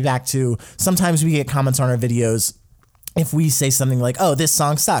just brings me back to, sometimes we get comments on our videos if we say something like, oh, this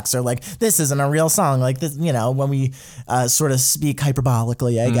song sucks, or like, this isn't a real song, like this, when we sort of speak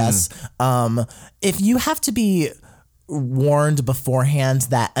hyperbolically, I guess. If you have to be warned beforehand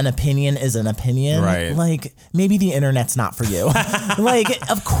that an opinion is an opinion, Right. like maybe the internet's not for you. Like,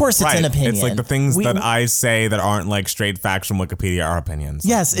 of course it's an opinion. It's like the things that I say that aren't like straight facts from Wikipedia are opinions.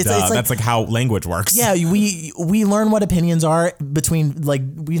 Yes, it's like, that's like how language works. Yeah, we learn what opinions are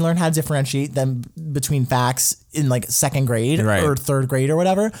we learn how to differentiate them between facts in like second grade or third grade or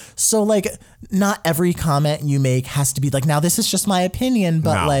whatever. So like not every comment you make has to be like, now this is just my opinion,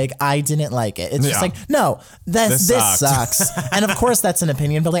 but like I didn't like it. It's just like, no, this sucks. And of course that's an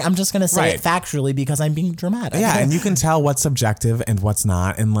opinion, but like I'm just gonna say it factually because I'm being dramatic. Yeah, and you can tell what's subjective and what's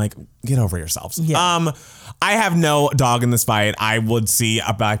not, and like get over yourselves. Yeah. I have no dog in this fight. I would see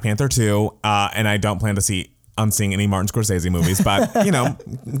a Black Panther 2, and I don't plan to see seeing any Martin Scorsese movies, but you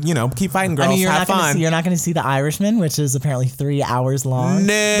know, keep fighting, girls. Have fun. You're not going to see The Irishman, which is apparently 3 hours long. No,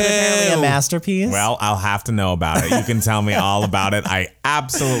 but apparently a masterpiece. Well, I'll have to know about it. You can tell me all about it. I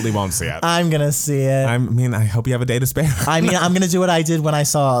absolutely won't see it. I'm gonna see it. I mean, I hope you have a day to spare. I mean, I'm gonna do what I did when I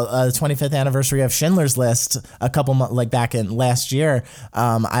saw the 25th anniversary of Schindler's List a couple back in last year.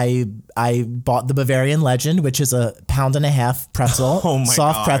 I bought the Bavarian Legend, which is a £1.50 pretzel,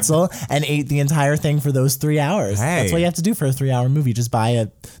 soft pretzel, and ate the entire thing for those 3 hours. Hey. That's what you have to do for a 3-hour movie. Just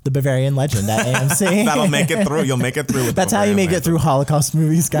buy the Bavarian Legend at AMC. That'll make it through. You'll make it through. With That's how you make it through Holocaust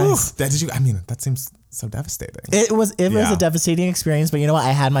movies, guys. That seems so devastating. It was a devastating experience, but you know what?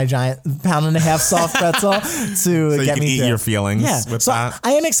 I had my giant £1.50 soft pretzel so get me eat through. your feelings with that.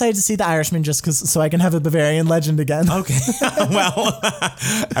 I am excited to see The Irishman just so I can have a Bavarian Legend again. Okay. Well,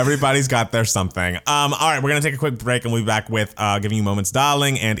 everybody's got their something. All right, we're going to take a quick break and we'll be back with Giving You Moments,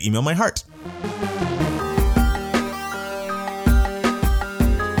 Darling, and Email My Heart.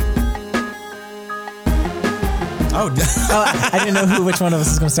 I didn't know which one of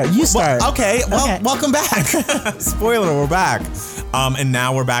us is going to start. You start. Welcome back. Spoiler, we're back. And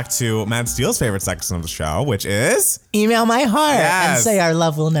now we're back to Matt Steele's favorite section of the show, which is Email My Heart and say our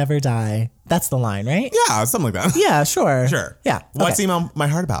love will never die. That's the line, right? Yeah, something like that. Yeah, sure. Sure. Yeah. What's Email My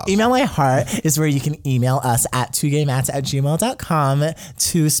Heart about? Email My Heart is where you can email us at 2gaymats@gmail.com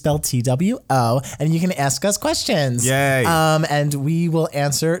to spell TWO, and you can ask us questions. Yay. And we will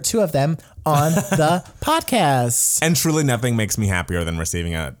answer 2 of them on the podcast. And truly nothing makes me happier than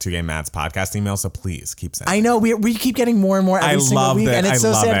receiving a 2Gay Mats podcast email, so please keep sending. I know, we keep getting more and more every single week, and it's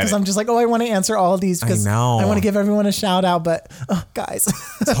so sad because I'm just like, I want to answer all of these because I want to give everyone a shout out, but guys.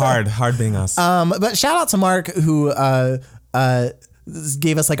 It's hard being us. But shout out to Mark who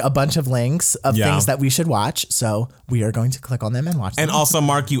gave us like a bunch of links of things that we should watch. So we are going to click on them and watch them. And also,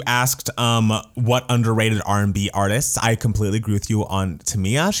 Mark, you asked what underrated R&B artists. I completely agree with you on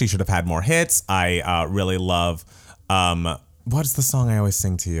Tamia. She should have had more hits. I really love... what's the song I always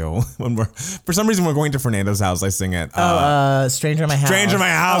sing to you when for some reason we're going to Fernando's house? I sing it. Stranger in My House. Stranger in My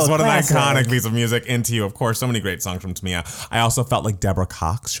House. What classic. An iconic piece of music. Into You, of course. So many great songs from Tamia. I also felt like Deborah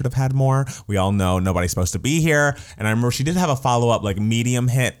Cox should have had more. We all know Nobody's Supposed to Be Here. And I remember she did have a follow-up like medium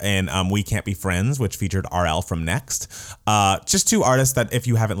hit in We Can't Be Friends, which featured RL from Next. Just 2 artists that if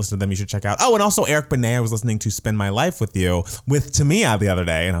you haven't listened to them, you should check out. Oh, and also Eric Benet. I was listening to Spend My Life with You with Tamia the other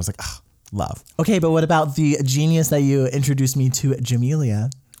day. And I was like, love. Okay, but what about the genius that you introduced me to, Jamelia?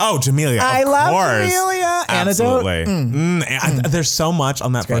 Oh, Jamelia. I love Jamelia. Absolutely. There's so much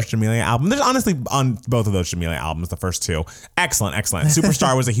on that first Jamelia album. There's honestly on both of those Jamelia albums, the first 2. Excellent.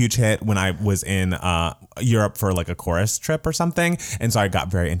 Superstar was a huge hit when I was in Europe for like a chorus trip or something. And so I got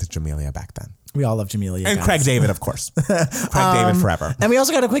very into Jamelia back then. We all love Jamelia. And guys. Craig David, of course. Craig David forever. And we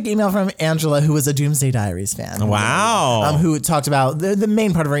also got a quick email from Angela, who was a Doomsday Diaries fan. Wow. Who talked about, the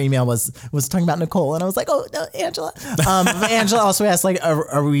main part of our email was talking about Nicole. And I was like, oh, no, Angela. Angela also asked, like,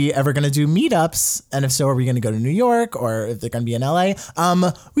 are we ever going to do meetups? And if so, are we going to go to New York or if they're going to be in LA?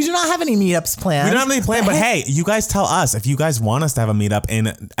 We do not have any meetups planned. We don't have any planned, but hey, you guys tell us if you guys want us to have a meetup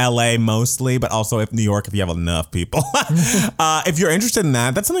in LA mostly, but also if New York, if you have enough people. If you're interested in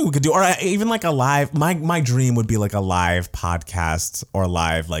that, that's something we could do. Or even like a live, my dream would be like a live podcast or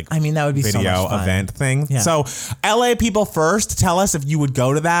live that would be video so much fun. Event thing. Yeah. So LA people first, tell us if you would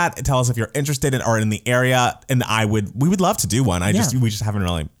go to that. Tell us if you're interested in or in the area, and we would love to do one. We just haven't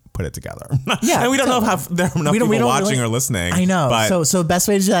really put it together. Yeah, and we don't know if there are enough people watching or listening. I know. But so the best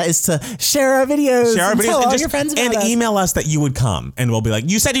way to do that is to share our videos. Tell all your friends about us. Email us that you would come, and we'll be like,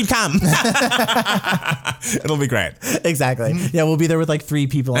 you said you'd come. It'll be great. Exactly. Yeah, we'll be there with like 3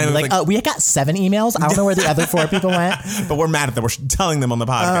 people, and like, we got 7 emails. I don't know where the other 4 people went, but we're mad at them. We're telling them on the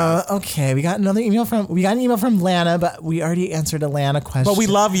podcast. Okay, we got an email from Lana, but we already answered a Lana question. But we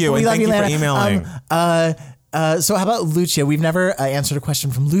love you, and thank you for emailing. So how about Lucia? We've never answered a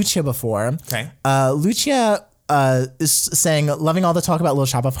question from Lucia before. Okay. Lucia is saying, loving all the talk about Little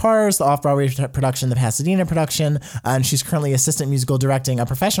Shop of Horrors, the off-Broadway production, the Pasadena production, and she's currently assistant musical directing a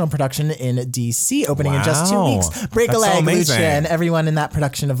professional production in D.C. opening in just 2 weeks. Break a leg, Lucia, and everyone in that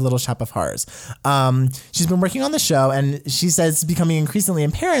production of Little Shop of Horrors. She's been working on the show, and she says it's becoming increasingly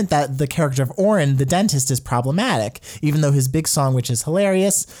apparent that the character of Oren, the dentist, is problematic, even though his big song, which is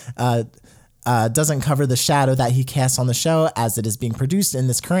hilarious, doesn't cover the shadow that he casts on the show as it is being produced in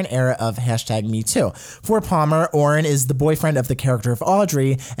this current era of #MeToo. For Palmer, Oren is the boyfriend of the character of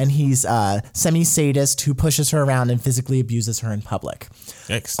Audrey, and he's a semi-sadist who pushes her around and physically abuses her in public.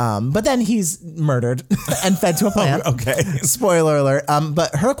 But then he's murdered and fed to a plant. Okay. Spoiler alert.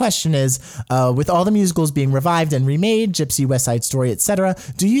 But her question is, with all the musicals being revived and remade, Gypsy, West Side Story, etc.,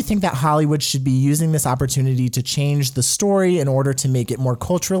 do you think that Hollywood should be using this opportunity to change the story in order to make it more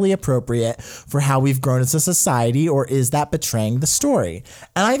culturally appropriate for how we've grown as a society, or is that betraying the story?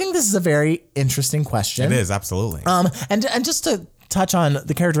 And I think this is a very interesting question. It is, absolutely. And just to touch on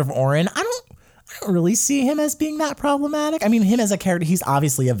the character of Oren, I don't really see him as being that problematic. I mean, him as a character, he's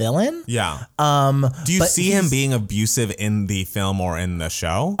obviously a villain. Yeah. Do you see him being abusive in the film or in the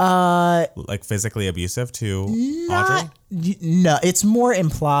show? Like physically abusive to Audrey? No, it's more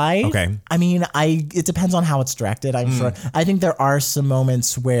implied. Okay. I mean, it depends on how it's directed, I'm sure. I think there are some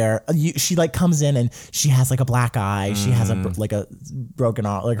moments where she like comes in and she has like a black eye. She has a broken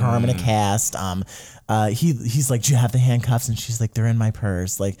arm, like her arm in a cast. He's like, do you have the handcuffs? And she's like, they're in my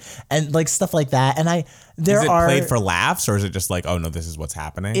purse. Like, and like stuff like that. And is it played for laughs, or is it just like, oh no, this is what's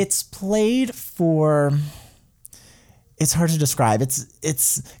happening? It's played for. It's hard to describe. It's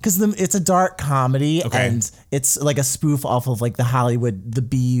because it's a dark comedy, and it's like a spoof off of like the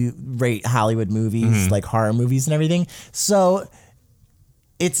B-rate Hollywood movies, like horror movies and everything. So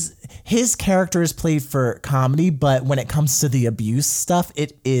it's his character is played for comedy, but when it comes to the abuse stuff,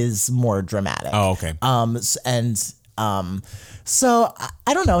 it is more dramatic. Oh, okay. So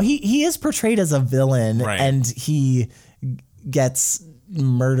I don't know. He is portrayed as a villain, right, and he gets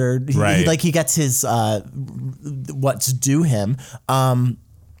murdered. Right. He gets his what's due him.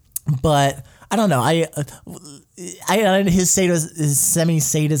 But I don't know. His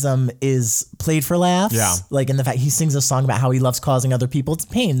semi-sadism is played for laughs. Yeah. Like in the fact he sings a song about how he loves causing other people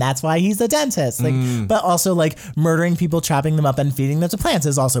pain. That's why he's a dentist. Like, but also like murdering people, chopping them up, and feeding them to plants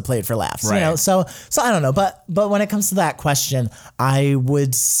is also played for laughs. Right. You know. So I don't know. But when it comes to that question, I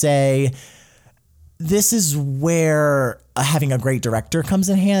would say this is where having a great director comes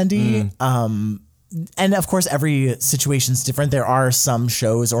in handy. And of course, every situation's different. There are some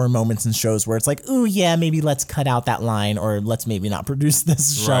shows or moments in shows where it's like, ooh, yeah, maybe let's cut out that line, or let's maybe not produce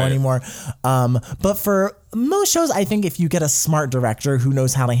this show anymore. But for most shows, I think if you get a smart director who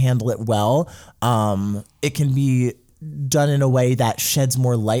knows how to handle it well, it can be done in a way that sheds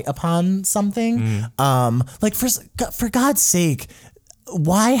more light upon something. Like for God's sake,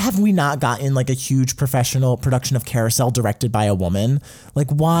 why have we not gotten like a huge professional production of Carousel directed by a woman? Like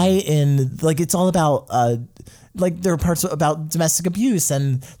why it's all about like there are parts about domestic abuse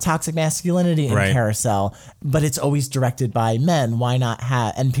and toxic masculinity in Carousel, but it's always directed by men. Why not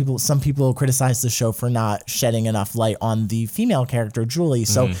have, and some people criticize the show for not shedding enough light on the female character, Julie.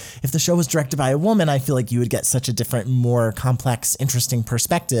 So if the show was directed by a woman, I feel like you would get such a different, more complex, interesting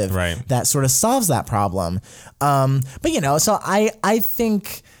perspective that sort of solves that problem. But you know, so I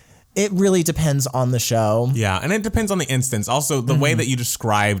think it really depends on the show. Yeah, and it depends on the instance. Also, the way that you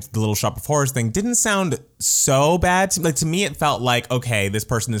described the Little Shop of Horrors thing didn't sound so bad. To me, it felt like, okay, this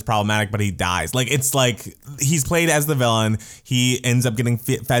person is problematic, but he dies. Like, it's like he's played as the villain. He ends up getting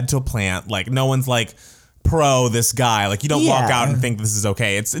fed to a plant. Like, no one's like pro this guy. Like, you don't walk out and think this is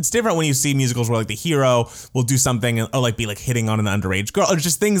okay. It's different when you see musicals where like the hero will do something or like be like hitting on an underage girl, or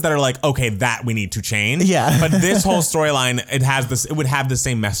just things that are like, okay, that we need to change. Yeah. But this whole storyline, it would have the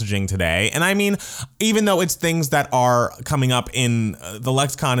same messaging today. And I mean, even though it's things that are coming up in the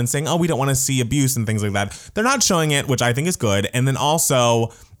lexicon and saying, oh, we don't want to see abuse and things like that, they're not showing it, which I think is good. And then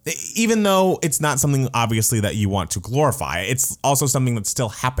also, even though it's not something obviously that you want to glorify, it's also something that still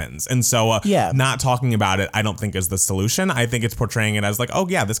happens. And so not talking about it, I don't think is the solution. I think it's portraying it as like, oh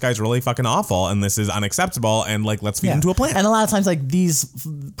yeah, this guy's really fucking awful and this is unacceptable, and like, let's feed him to a plant. And a lot of times like these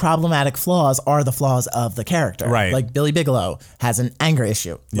problematic flaws are the flaws of the character. Right. Like Billy Bigelow has an anger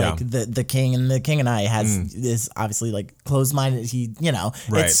issue. Like the King and the King and I is obviously like closed-minded. He, you know,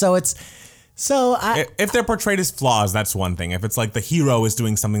 if they're portrayed as flaws, that's one thing. If it's like the hero is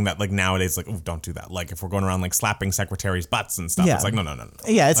doing something that like nowadays, like, oh, don't do that. Like if we're going around like slapping secretaries' butts and stuff, it's like, no.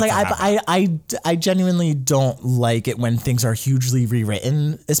 Yeah, it's like I genuinely don't like it when things are hugely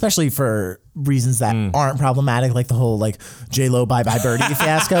rewritten, especially for reasons that aren't problematic, like the whole like J-Lo Bye Bye Birdie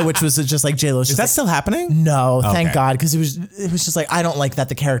fiasco, which was just like J-Lo. Is that still happening? No, thank God, because it was just like, I don't like that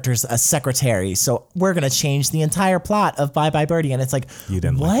the character's a secretary, so we're gonna change the entire plot of Bye Bye Birdie, and it's like, you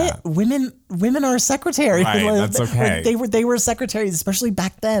didn't what? like that. Women are secretaries. Right, that's okay. They were secretaries, especially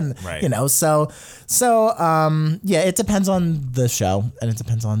back then. Right. You know, so yeah, it depends on the show, and it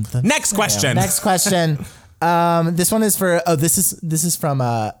depends on the Next question. Next question. This one is for this is from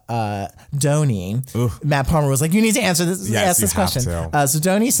Donnie. Ooh. Matt Palmer was like, you need to answer this. Yes, ask this you have question. to. So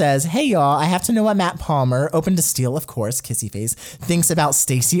Donnie says, hey y'all, I have to know what Matt Palmer, open to steal of course, kissy face, thinks about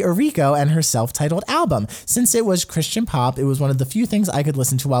Stacey Orico and her self-titled album. Since it was Christian pop, it was one of the few things I could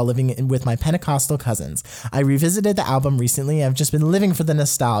listen to while living with my Pentecostal cousins. I revisited the album recently. I've just been living for the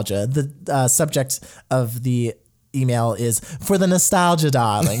nostalgia. The subject of the email is for the nostalgia,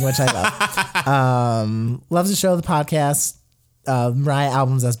 darling, which I love. Loves the show, the podcast. Mariah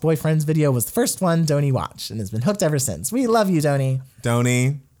albums as boyfriends video was the first one Donnie watched and has been hooked ever since. We love you, Donnie.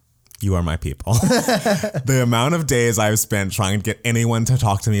 Donnie, you are my people. The amount of days I've spent trying to get anyone to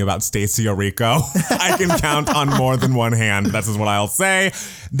talk to me about Stacey Orico, I can count on more than one hand. That's just what I'll say.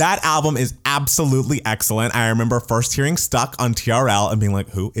 That album is absolutely excellent. I remember first hearing Stuck on TRL and being like,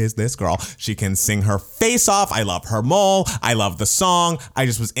 who is this girl? She can sing her face off. I love her mole. I love the song. I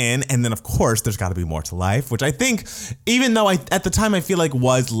just was in. And then, of course, There's Gotta Be More to Life, which I think, even though at the time I feel like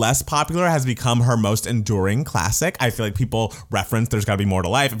was less popular, has become her most enduring classic. I feel like people reference There's Gotta Be More to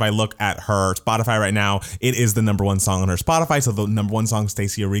Life. If I look at her Spotify right now, it is the number one song on her Spotify. So the number one song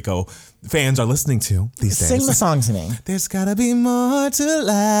Stacey Orico fans are listening to these days. Sing the song to me. There's gotta be more to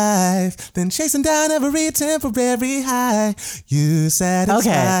life than chasing down every temporary high. You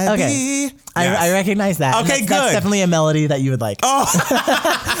satisfy me. Okay. I recognize that. Okay, good. That's definitely a melody that you would like. Oh,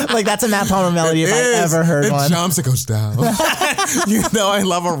 like that's a Matt Palmer melody if I ever heard it one. It jumps, it goes down. You know, I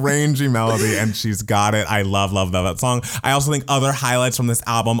love a rangy melody, and she's got it. I love that song. I also think other highlights from this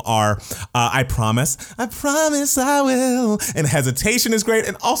album are I Promise I Will, and Hesitation is great,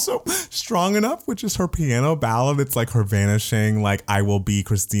 and also Strong Enough, which is her piano ballad. It's like her vanishing, like I will be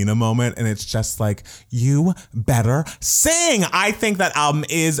Christina moment, and it's just like, you better sing. I think that album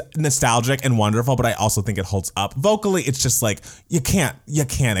is nostalgic and wonderful, but I also think it holds up vocally. It's just like you can't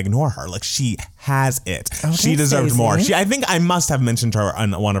ignore her. Like she has it. Okay, she deserved Stacey. more. I think I must have mentioned her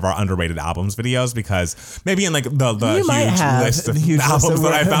on one of our underrated albums videos, because maybe in like the huge list of albums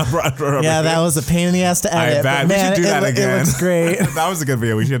that I found for underrated. Yeah, that was a pain in the ass to edit. I bet. We should do that again. It looks great. That was a good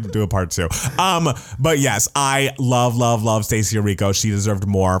video. We should do a part 2. But yes, I love Stacey Orico. She deserved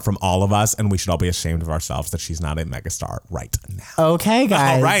more from all of us, and we should all be ashamed of ourselves that she's not a megastar right now. Okay,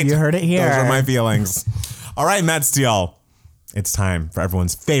 guys. All right. You heard it here. Those are my feelings. All right, Matt Steele. It's time for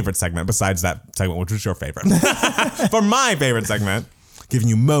everyone's favorite segment, besides that segment, which was your favorite. For my favorite segment, giving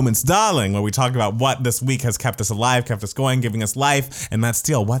you moments, darling, where we talk about what this week has kept us alive, kept us going, giving us life. And Matt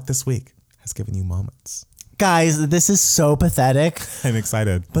Steele, what this week has given you moments? Guys, this is so pathetic. I'm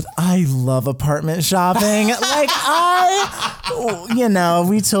excited. But I love apartment shopping.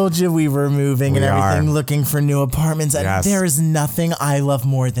 We told you we were moving and everything, looking for new apartments. And there is nothing I love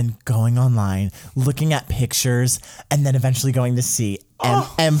more than going online, looking at pictures, and then eventually going to see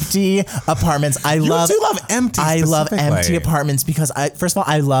empty apartments. You do love empty. I love empty apartments because first of all,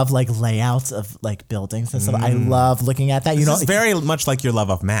 I love like layouts of like buildings and stuff. I love looking at that. This is very much like your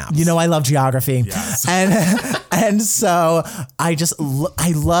love of maps. You know, I love geography. Yes. And so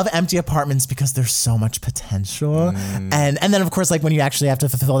I love empty apartments because there's so much potential. And then of course, like when you actually have to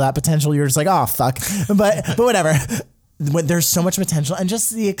fulfill that potential, you're just like, oh fuck. But whatever. When there's so much potential and just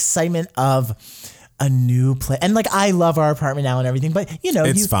the excitement of a new place. And like, I love our apartment now and everything, but you know,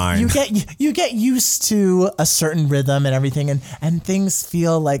 it's fine. You get used to a certain rhythm and everything, and things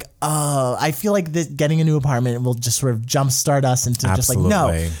feel like, I feel like getting a new apartment will just sort of jumpstart us into Absolutely.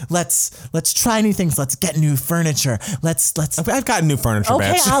 just like, no, let's try new things. Let's get new furniture. Let's. I've got new furniture.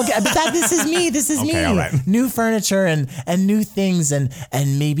 Okay, bitch. This is me. This is me. All right. New furniture and new things and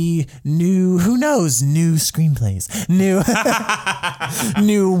maybe new, who knows, new screenplays,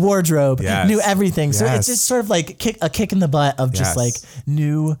 new wardrobe, new everything. So it's just sort of like a kick in the butt of just like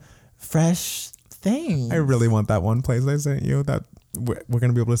new, fresh things. I really want that one place I sent you that we're going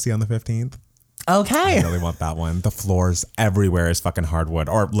to be able to see on the 15th. Okay. I really want that one. The floors everywhere is fucking hardwood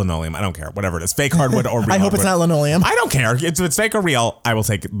or linoleum. I don't care. Whatever it is. Fake hardwood or real I hope it's not linoleum. I don't care. It's fake or real. I will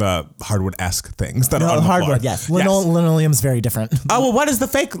take the hardwood-esque things that are on the hardwood, floor. yes. Linoleum's very different. Oh, well, what is the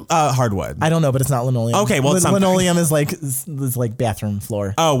fake hardwood? I don't know, but it's not linoleum. Okay, well, it's linoleum is like bathroom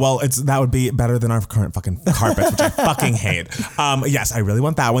floor. Oh, well, that would be better than our current fucking carpets, which I fucking hate. Yes, I really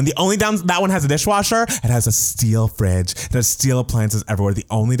want that one. The only that one has a dishwasher. It has a steel fridge. It has steel appliances everywhere. The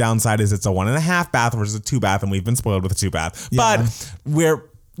only downside is it's a 1.5 bath versus a 2 bath, and we've been spoiled with a 2 bath. Yeah. But we're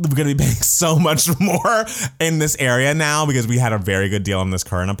going to be paying so much more in this area now because we had a very good deal in this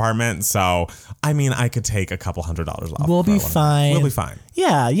current apartment. So, I mean, I could take a couple $100 off. We'll be fine. We'll be fine.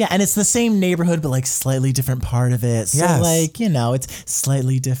 Yeah, yeah. And it's the same neighborhood, but like slightly different part of it. So like, it's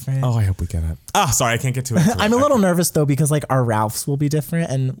slightly different. Oh, I hope we get it. Oh, sorry, I can't get to it. I'm a little nervous though because like our Ralphs will be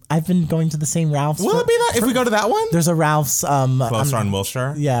different, and I've been going to the same Ralphs. Will it be that if we go to that one? There's a Ralph's closer on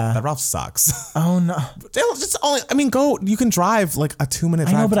Wilshire. Yeah, that Ralph sucks. Oh no, go. You can drive like a 2-minute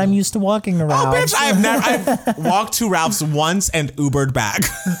drive. I know, but I'm used to walking to Ralph's. Oh, bitch! I've walked to Ralph's once and Ubered back,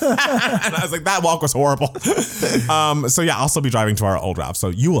 and I was like, that walk was horrible. So yeah, I'll still be driving to our old Ralph. So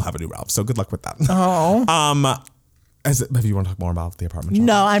you will have a new Ralph. So good luck with that. Oh. If you want to talk more about the apartment?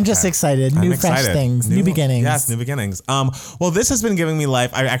 No, I'm just excited. New fresh things, new beginnings. Yes, new beginnings. Well, this has been giving me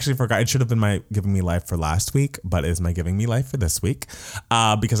life. I actually forgot. It should have been my giving me life for last week, but it is my giving me life for this week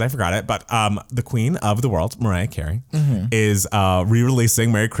because I forgot it. But the queen of the world, Mariah Carey, is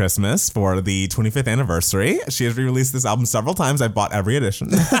re-releasing Merry Christmas for the 25th anniversary. She has re-released this album several times. I've bought every edition.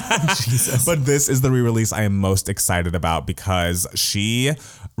 Jesus. But this is the re-release I am most excited about because she,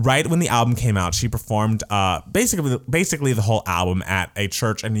 right when the album came out, she performed basically the whole album at a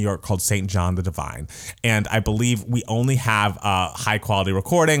church in New York called St. John the Divine. And I believe we only have a high quality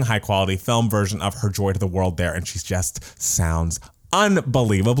recording, high quality film version of her Joy to the World there. And she just sounds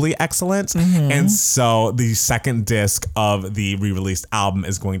unbelievably excellent. And so the second disc of the re-released album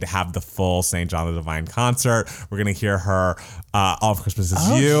is going to have the full St. John the Divine concert. We're going to hear her All of Christmas Is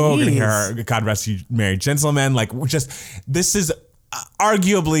You. Geez. We're going to hear her God Rest You Merry Gentlemen. This is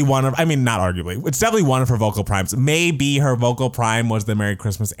arguably not arguably, it's definitely one of her vocal primes. Maybe her vocal prime was the Merry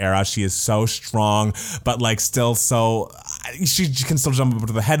Christmas era. She is so strong, but still so, she can still jump up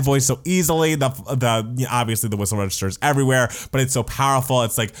to the head voice so easily. Obviously the whistle register is everywhere, but it's so powerful.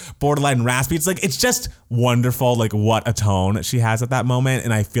 It's borderline raspy. It's just wonderful. What a tone she has at that moment.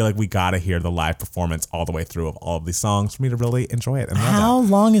 And I feel like we got to hear the live performance all the way through of all of these songs for me to really enjoy it. And how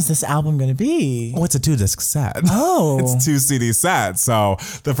long is this album going to be? Oh, it's a 2-disc set. Oh, it's 2 CD set. So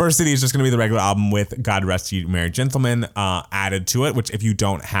the first CD is just going to be the regular album with God Rest You Merry Gentlemen added to it, which if you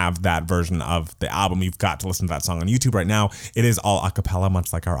don't have that version of the album, you've got to listen to that song on YouTube right now. It is all a cappella,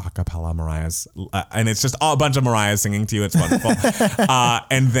 much like our a cappella Mariah's. And it's just a bunch of Mariah's singing to you. It's wonderful.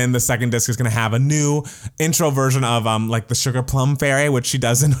 And then the second disc is going to have a new intro version of the Sugar Plum Fairy, which she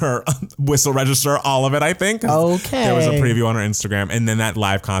does in her whistle register, all of it, I think. Okay. There was a preview on her Instagram, and then that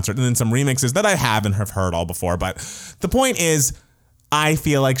live concert, and then some remixes that I have and have heard all before. But the point is, I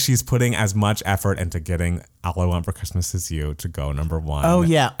feel like she's putting as much effort into getting All I Want for Christmas Is You to go number one. Oh,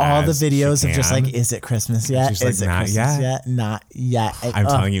 yeah. All the videos of just is it Christmas yet? She's is it not Christmas yet? Not yet. I'm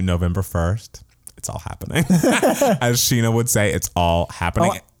telling you, November 1st, it's all happening. As Sheena would say, it's all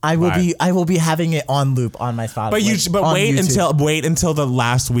happening. I will be having it on loop on my Spotify. But wait until the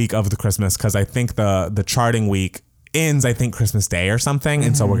last week of the Christmas, because I think the charting week ends, I think, Christmas Day or something.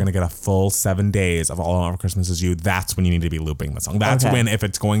 And so we're going to get a full 7 days of All I Want for Christmas Is You. That's when you need to be looping the song. That's when, if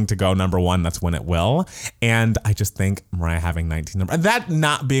it's going to go number one, that's when it will. And I just think Mariah having 19 number, that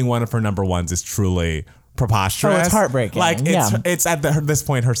not being one of her number ones is truly preposterous. Oh, it's heartbreaking. It's at this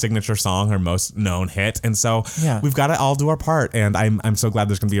point her signature song, her most known hit, and so we've got to all do our part. And I'm so glad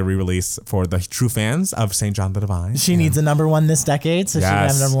there's going to be a re-release for the true fans of St. John the Divine. She needs a number one this decade, so she can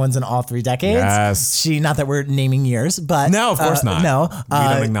have number ones in all 3 decades. Yes. Not that we're naming years, but no, of course not. No, we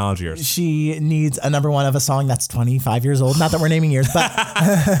don't acknowledge years. She needs a number one of a song that's 25 years old. Not that we're naming years, but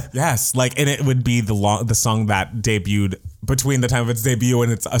yes, and it would be the song that debuted. Between the time of its debut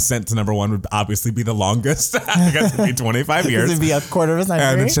and its ascent to number one would obviously be the longest. I guess it'd be 25 years. It'd be a quarter of a century.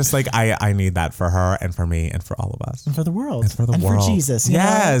 And it's just I need that for her and for me and for all of us. And for the world. And for the world. For Jesus.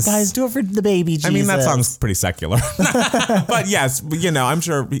 Yes. Guys, do it for the baby Jesus. I mean, that song's pretty secular. But yes, I'm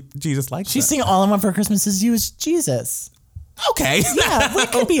sure Jesus likes it. She's singing All I Want for Christmas Is You is Jesus. Okay. Yeah,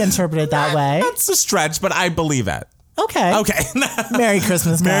 it could be interpreted that way. That's a stretch, but I believe it. Okay. Okay. Merry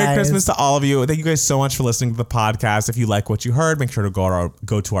Christmas, guys. Merry Christmas to all of you. Thank you guys so much for listening to the podcast. If you like what you heard, make sure to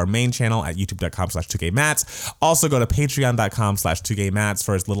go to our main channel at youtube.com/2gaymats. Also go to patreon.com/2gaymats.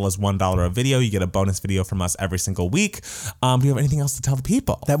 For as little as $1 a video, you get a bonus video from us every single week. Do you have anything else to tell the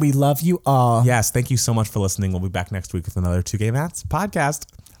people? That we love you all. Yes. Thank you so much for listening. We'll be back next week with another 2 Gay Mats podcast.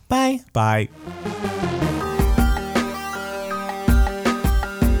 Bye. Bye.